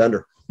cup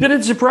contender. Did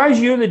it surprise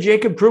you that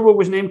Jacob Trouba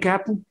was named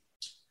captain?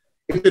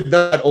 It did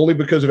not, only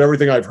because of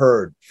everything I've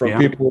heard from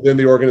people within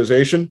the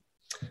organization.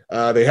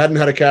 They hadn't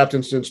had a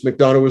captain since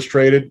McDonough was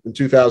traded in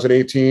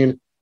 2018.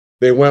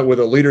 They went with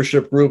a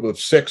leadership group of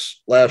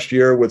 6 last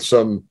year with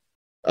some,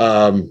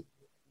 terrific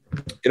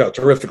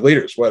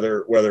leaders,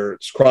 whether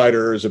it's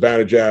Kreider,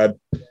 Zibanejad,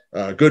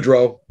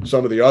 Goodrow,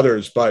 some of the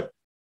others. But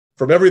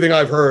from everything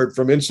I've heard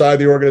from inside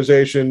the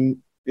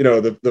organization,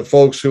 the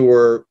folks who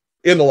were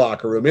in the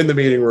locker room, in the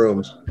meeting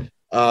rooms,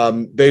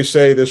 they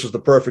say this was the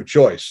perfect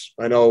choice.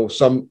 I know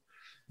some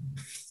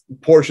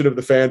portion of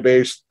the fan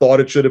base thought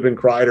it should have been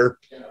Kreider.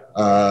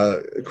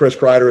 Chris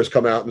Kreider has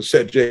come out and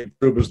said Jacob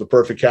Trouba is the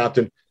perfect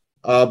captain.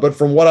 But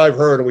from what I've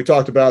heard, and we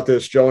talked about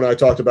this, Joe and I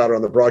talked about it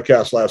on the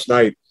broadcast last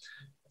night,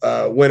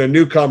 when a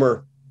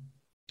newcomer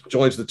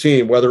joins the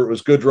team, whether it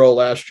was Goodrow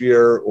last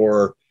year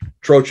or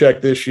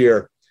Trocheck this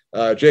year,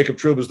 Jacob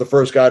Trouba is the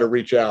first guy to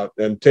reach out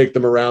and take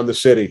them around the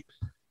city.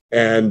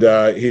 And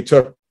he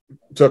took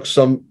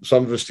some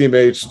of his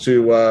teammates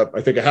to,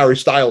 I think, a Harry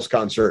Styles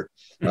concert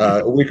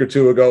a week or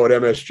 2 ago at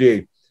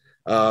MSG.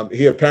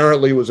 He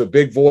apparently was a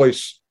big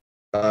voice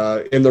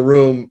in the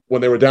room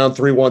when they were down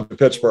 3-1 to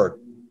Pittsburgh.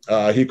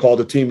 He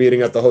called a team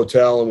meeting at the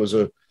hotel and was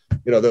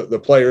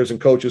the players and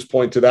coaches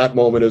point to that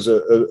moment as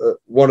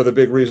one of the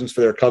big reasons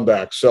for their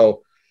comeback.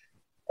 So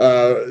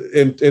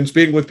in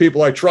speaking with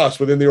people I trust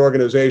within the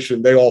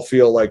organization, they all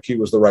feel like he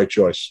was the right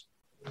choice.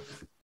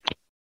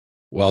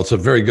 Well, it's a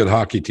very good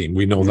hockey team.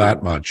 We know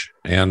that much.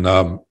 And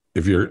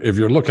if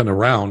you're looking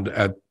around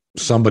at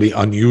somebody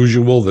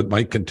unusual that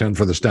might contend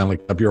for the Stanley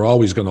Cup, you're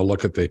always going to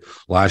look at the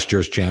last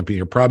year's champion.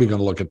 You're probably going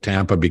to look at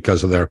Tampa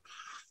because of their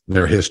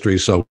history.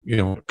 So,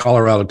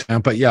 Colorado,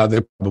 Tampa, yeah, they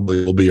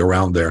probably will be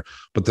around there.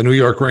 But the New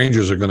York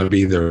Rangers are going to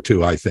be there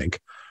too, I think.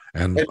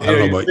 And I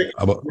don't know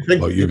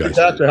about you guys.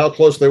 Back to how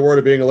close they were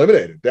to being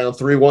eliminated, down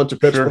 3-1 to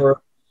Pittsburgh.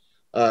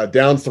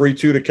 down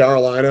 3-2 to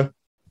Carolina,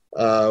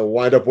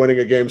 wind up winning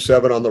a game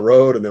 7 on the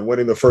road and then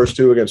winning the first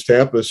 2 against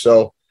Tampa.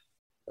 So,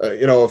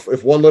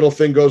 if one little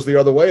thing goes the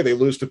other way, they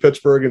lose to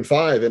Pittsburgh in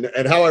 5.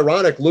 And how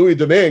ironic, Louis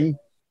Domingue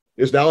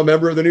is now a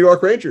member of the New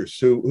York Rangers,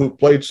 who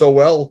played so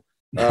well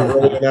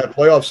early in that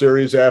playoff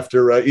series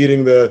after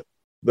eating the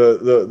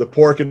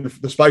pork and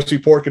the spicy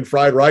pork and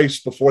fried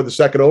rice before the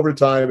second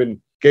overtime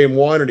in game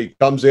 1, and he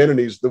comes in and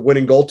he's the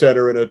winning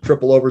goaltender in a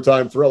triple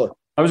overtime thriller.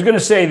 I was going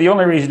to say the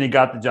only reason he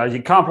got the job, he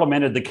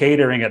complimented the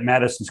catering at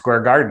Madison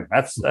Square Garden.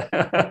 That's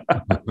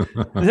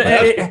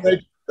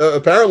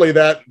apparently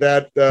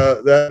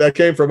that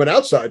came from an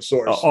outside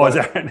source. Is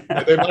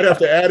that? They might have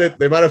to add it.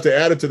 They might have to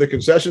add it to the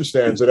concession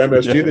stands at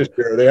MSG this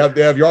year. They have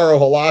Yaro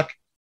Halak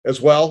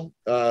as well.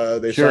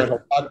 They signed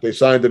Halak. They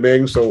signed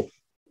Domingue. So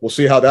we'll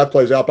see how that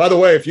plays out. By the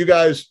way, if you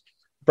guys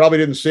probably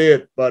didn't see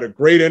it, but a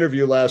great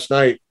interview last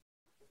night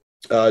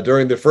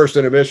during the first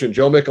intermission.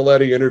 Joe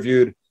Micheletti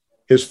interviewed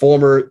his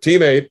former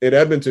teammate in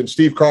Edmonton,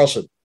 Steve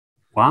Carlson.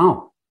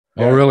 Wow.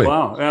 Oh, really?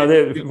 Wow.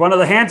 One of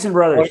the Hanson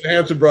brothers. One of the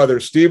Hanson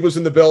brothers. Steve was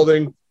in the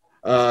building,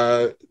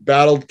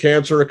 battled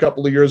cancer a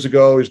couple of years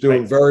ago. He's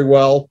doing very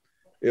well.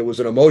 It was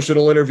an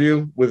emotional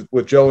interview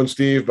with Joe and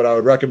Steve, but I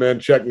would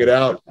recommend checking it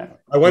out.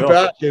 I went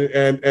back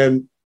and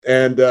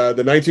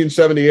the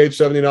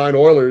 1978-79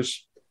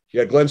 Oilers,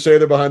 you had Glenn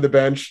Sather behind the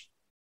bench.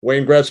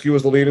 Wayne Gretzky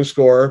was the leading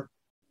scorer.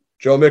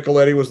 Joe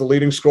Micheletti was the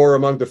leading scorer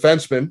among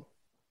defensemen.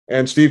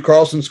 And Steve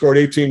Carlson scored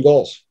 18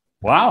 goals.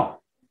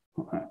 Wow.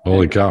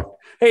 Holy cow.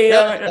 Hey,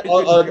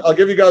 I'll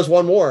give you guys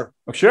one more.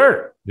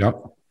 Sure.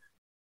 Yep.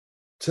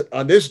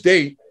 On this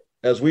date,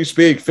 as we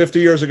speak, 50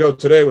 years ago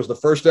today was the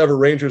first ever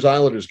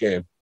Rangers-Islanders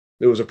game.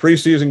 It was a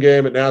preseason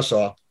game at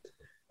Nassau.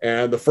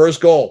 And the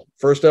first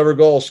ever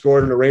goal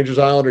scored in a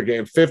Rangers-Islander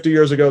game 50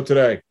 years ago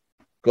today,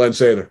 Glenn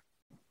Sather.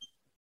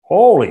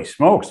 Holy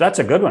smokes. That's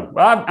a good one.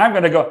 Well, I'm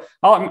going to go.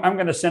 I'm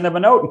going to send him a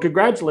note and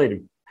congratulate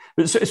him.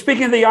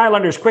 Speaking of the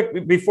Islanders,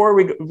 quick before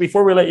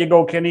we let you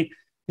go, Kenny,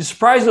 you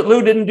surprised that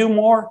Lou didn't do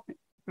more?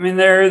 I mean,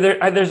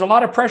 there's a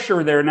lot of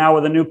pressure there now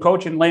with a new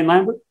coach in Lane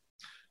Lambert.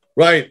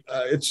 Right.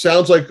 It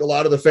sounds like a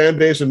lot of the fan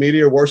base and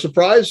media were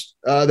surprised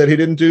that he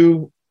didn't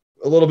do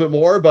a little bit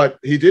more, but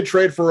he did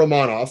trade for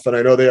Romanov, and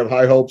I know they have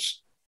high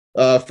hopes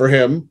for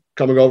him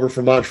coming over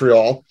from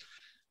Montreal.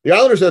 The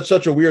Islanders had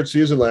such a weird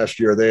season last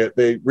year.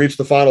 They reached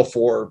the Final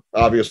Four,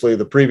 obviously,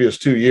 the previous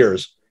 2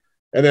 years.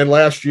 And then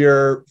last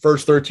year,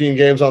 first 13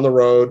 games on the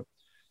road,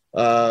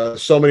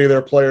 so many of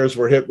their players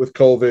were hit with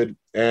COVID,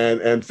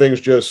 and things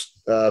just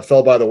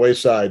fell by the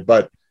wayside.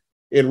 But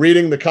in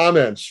reading the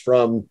comments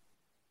from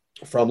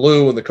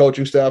Lou and the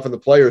coaching staff and the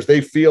players,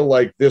 they feel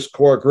like this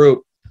core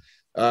group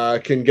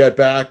can get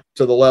back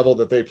to the level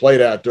that they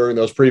played at during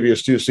those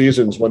previous 2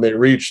 seasons when they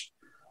reached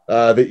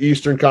the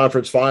Eastern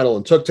Conference Final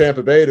and took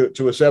Tampa Bay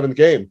to a 7th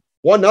game,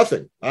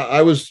 1-0.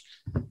 I was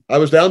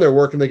down there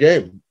working the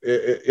game.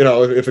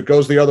 If it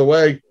goes the other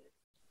way,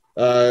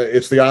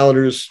 it's the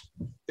Islanders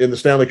in the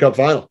Stanley Cup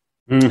Final.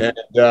 And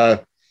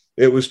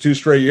it was 2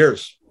 straight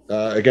years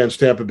against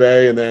Tampa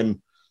Bay. And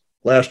then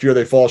last year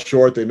they fall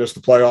short. They missed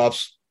the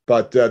playoffs.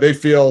 But they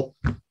feel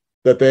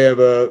that they have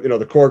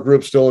the core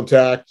group still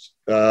intact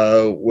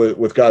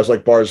with guys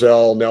like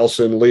Barzal,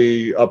 Nelson,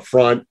 Lee up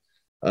front,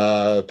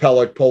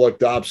 Pelech, Pollock,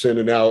 Dobson,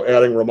 and now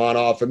adding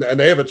Romanov. And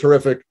they have a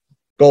terrific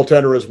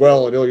goaltender as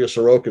well, and Ilya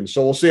Sorokin.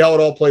 So we'll see how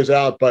it all plays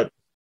out. But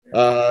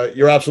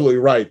you're absolutely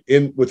right.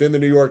 Within the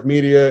New York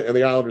media and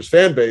the Islanders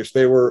fan base,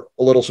 they were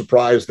a little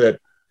surprised that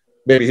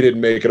maybe he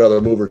didn't make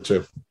another move or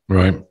 2.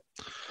 Right.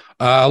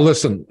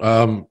 Listen,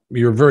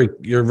 you're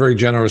very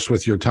generous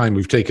with your time.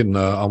 We've taken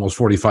almost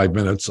 45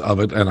 minutes of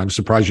it, and I'm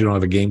surprised you don't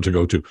have a game to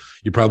go to.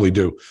 You probably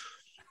do.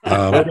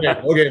 No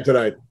game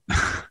tonight.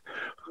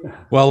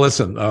 Well,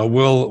 listen,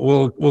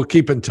 we'll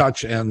keep in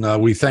touch,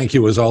 and we thank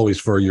you as always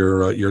for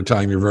your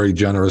time. You're very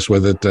generous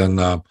with it, and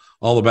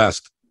all the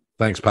best.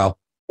 Thanks, pal.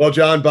 Well,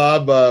 John,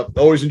 Bob,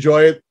 always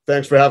enjoy it.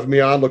 Thanks for having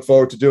me on. Look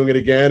forward to doing it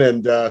again,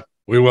 and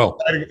we will.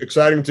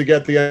 Exciting to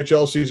get the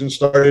NHL season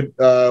started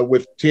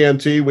with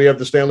TNT. We have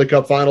the Stanley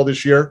Cup Final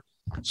this year,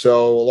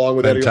 so along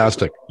with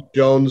fantastic Eddie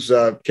Jones,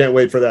 can't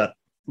wait for that.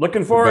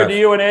 Looking forward to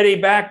you and Eddie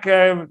back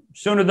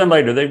sooner than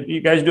later.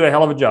 You guys do a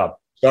hell of a job.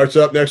 Starts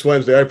up next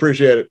Wednesday. I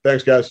appreciate it.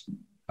 Thanks, guys.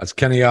 That's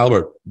Kenny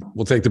Albert.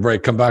 We'll take the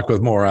break. Come back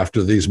with more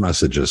after these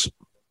messages.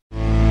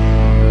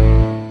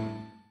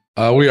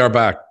 We are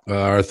back.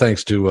 Our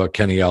thanks to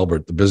Kenny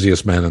Albert, the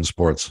busiest man in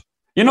sports.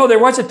 You know, there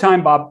was a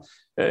time, Bob,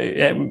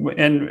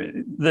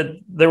 and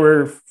that there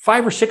were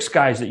 5 or 6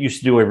 guys that used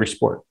to do every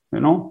sport. You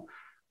know,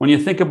 when you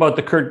think about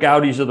the Kurt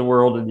Gowdies of the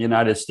world in the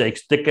United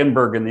States, Dick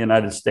Enberg in the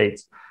United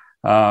States,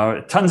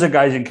 tons of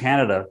guys in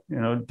Canada. You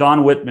know,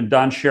 Don Whitman,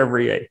 Don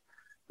Chevrier.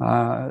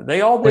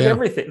 They all did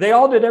everything. They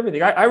all did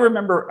everything. I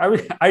remember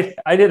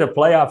I did a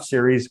playoff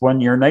series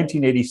one year,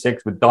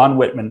 1986, with Don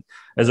Whitman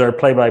as our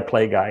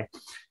play-by-play guy.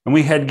 And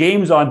we had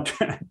games on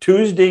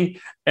Tuesday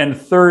and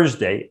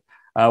Thursday,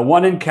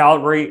 one in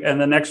Calgary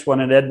and the next one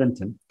in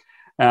Edmonton.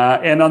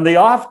 And on the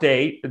off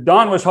day,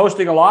 Don was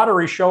hosting a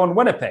lottery show in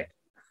Winnipeg.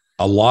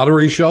 A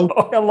lottery show?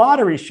 Oh, a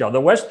lottery show.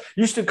 The West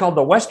used to call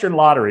the Western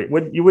Lottery.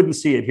 You wouldn't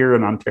see it here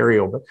in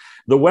Ontario, but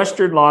the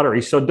Western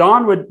Lottery. So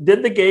Don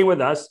did the game with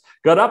us,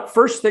 got up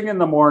first thing in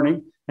the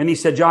morning, and he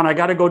said, John, I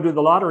got to go do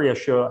the lottery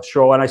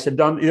show. And I said,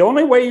 Don, the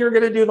only way you're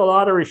going to do the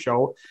lottery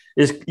show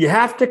is you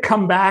have to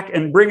come back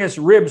and bring us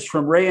ribs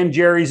from Ray and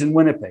Jerry's in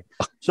Winnipeg.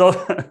 So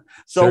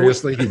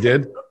Seriously, he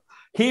did?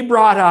 He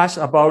brought us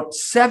about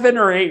 7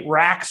 or 8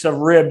 racks of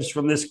ribs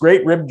from this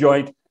great rib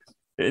joint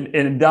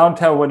in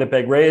downtown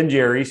Winnipeg, Ray and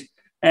Jerry's.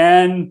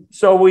 And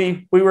so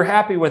we were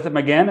happy with him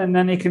again, and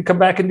then he could come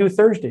back and do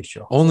Thursday's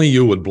show. Only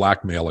you would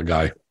blackmail a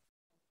guy.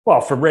 Well,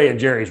 for Ray and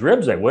Jerry's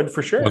ribs, I would,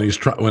 for sure. When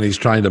he's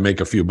trying to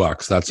make a few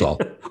bucks, that's all.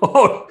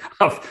 Oh,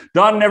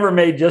 Don never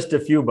made just a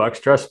few bucks,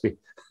 trust me.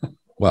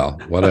 Well,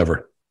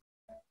 whatever.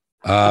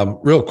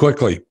 Real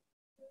quickly,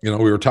 we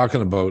were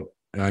talking about,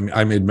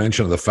 I made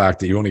mention of the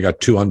fact that you only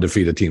got 2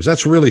 undefeated teams.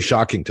 That's really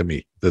shocking to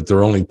me that there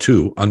are only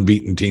 2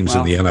 unbeaten teams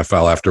in the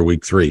NFL after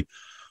week 3.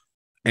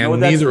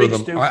 And neither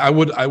of them, I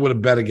would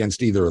have bet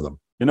against either of them.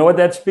 You know what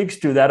that speaks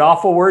to? That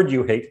awful word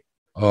you hate.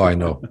 Oh, I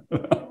know.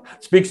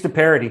 Speaks to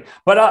parity.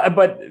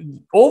 But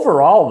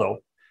overall, though,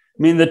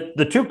 I mean,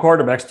 the 2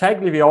 quarterbacks,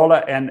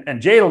 Tagliaviola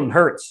and Jalen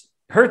Hurts.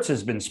 Hurts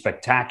has been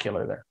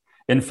spectacular there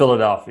in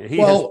Philadelphia. He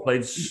has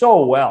played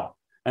so well.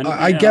 And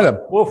I get it.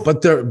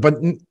 But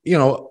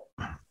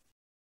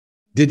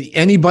did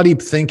anybody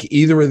think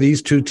either of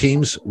these 2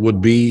 teams would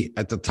be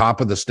at the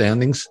top of the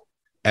standings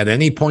at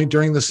any point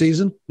during the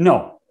season?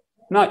 No.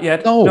 Not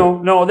yet.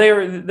 No.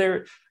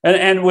 They're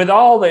and with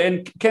all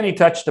and Kenny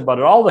touched about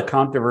it, all the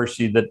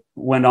controversy that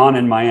went on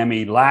in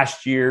Miami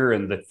last year,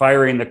 and the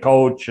firing the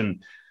coach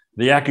and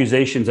the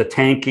accusations of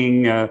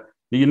tanking.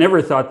 You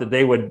never thought that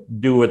they would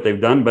do what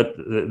they've done, but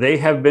they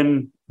have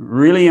been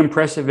really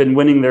impressive in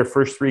winning their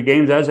first 3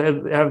 games, as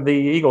have the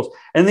Eagles.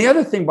 And the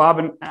other thing, Bob,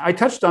 and I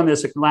touched on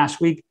this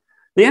last week,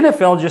 the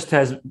NFL just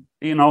has,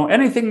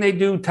 anything they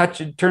do, touch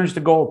it turns to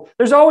gold.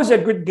 There's always a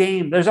good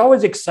game. There's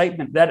always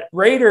excitement. That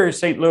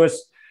Raider-St. Louis,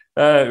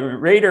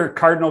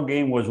 Raider-Cardinal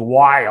game was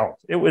wild.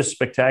 It was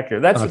spectacular.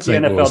 That's what the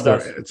NFL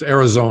does. It's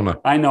Arizona.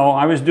 I know.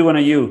 I was doing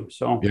a U.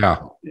 So yeah,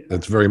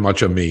 it's very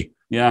much a me.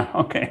 Yeah.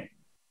 Okay.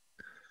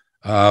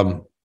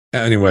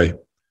 Anyway,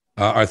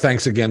 our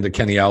thanks again to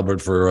Kenny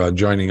Albert for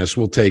joining us.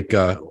 We'll take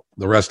the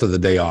rest of the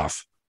day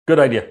off. Good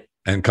idea.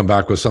 And come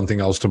back with something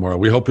else tomorrow.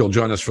 We hope you'll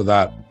join us for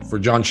that. For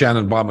John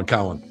Shannon, Bob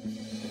McCowan.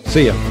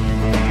 See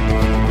ya.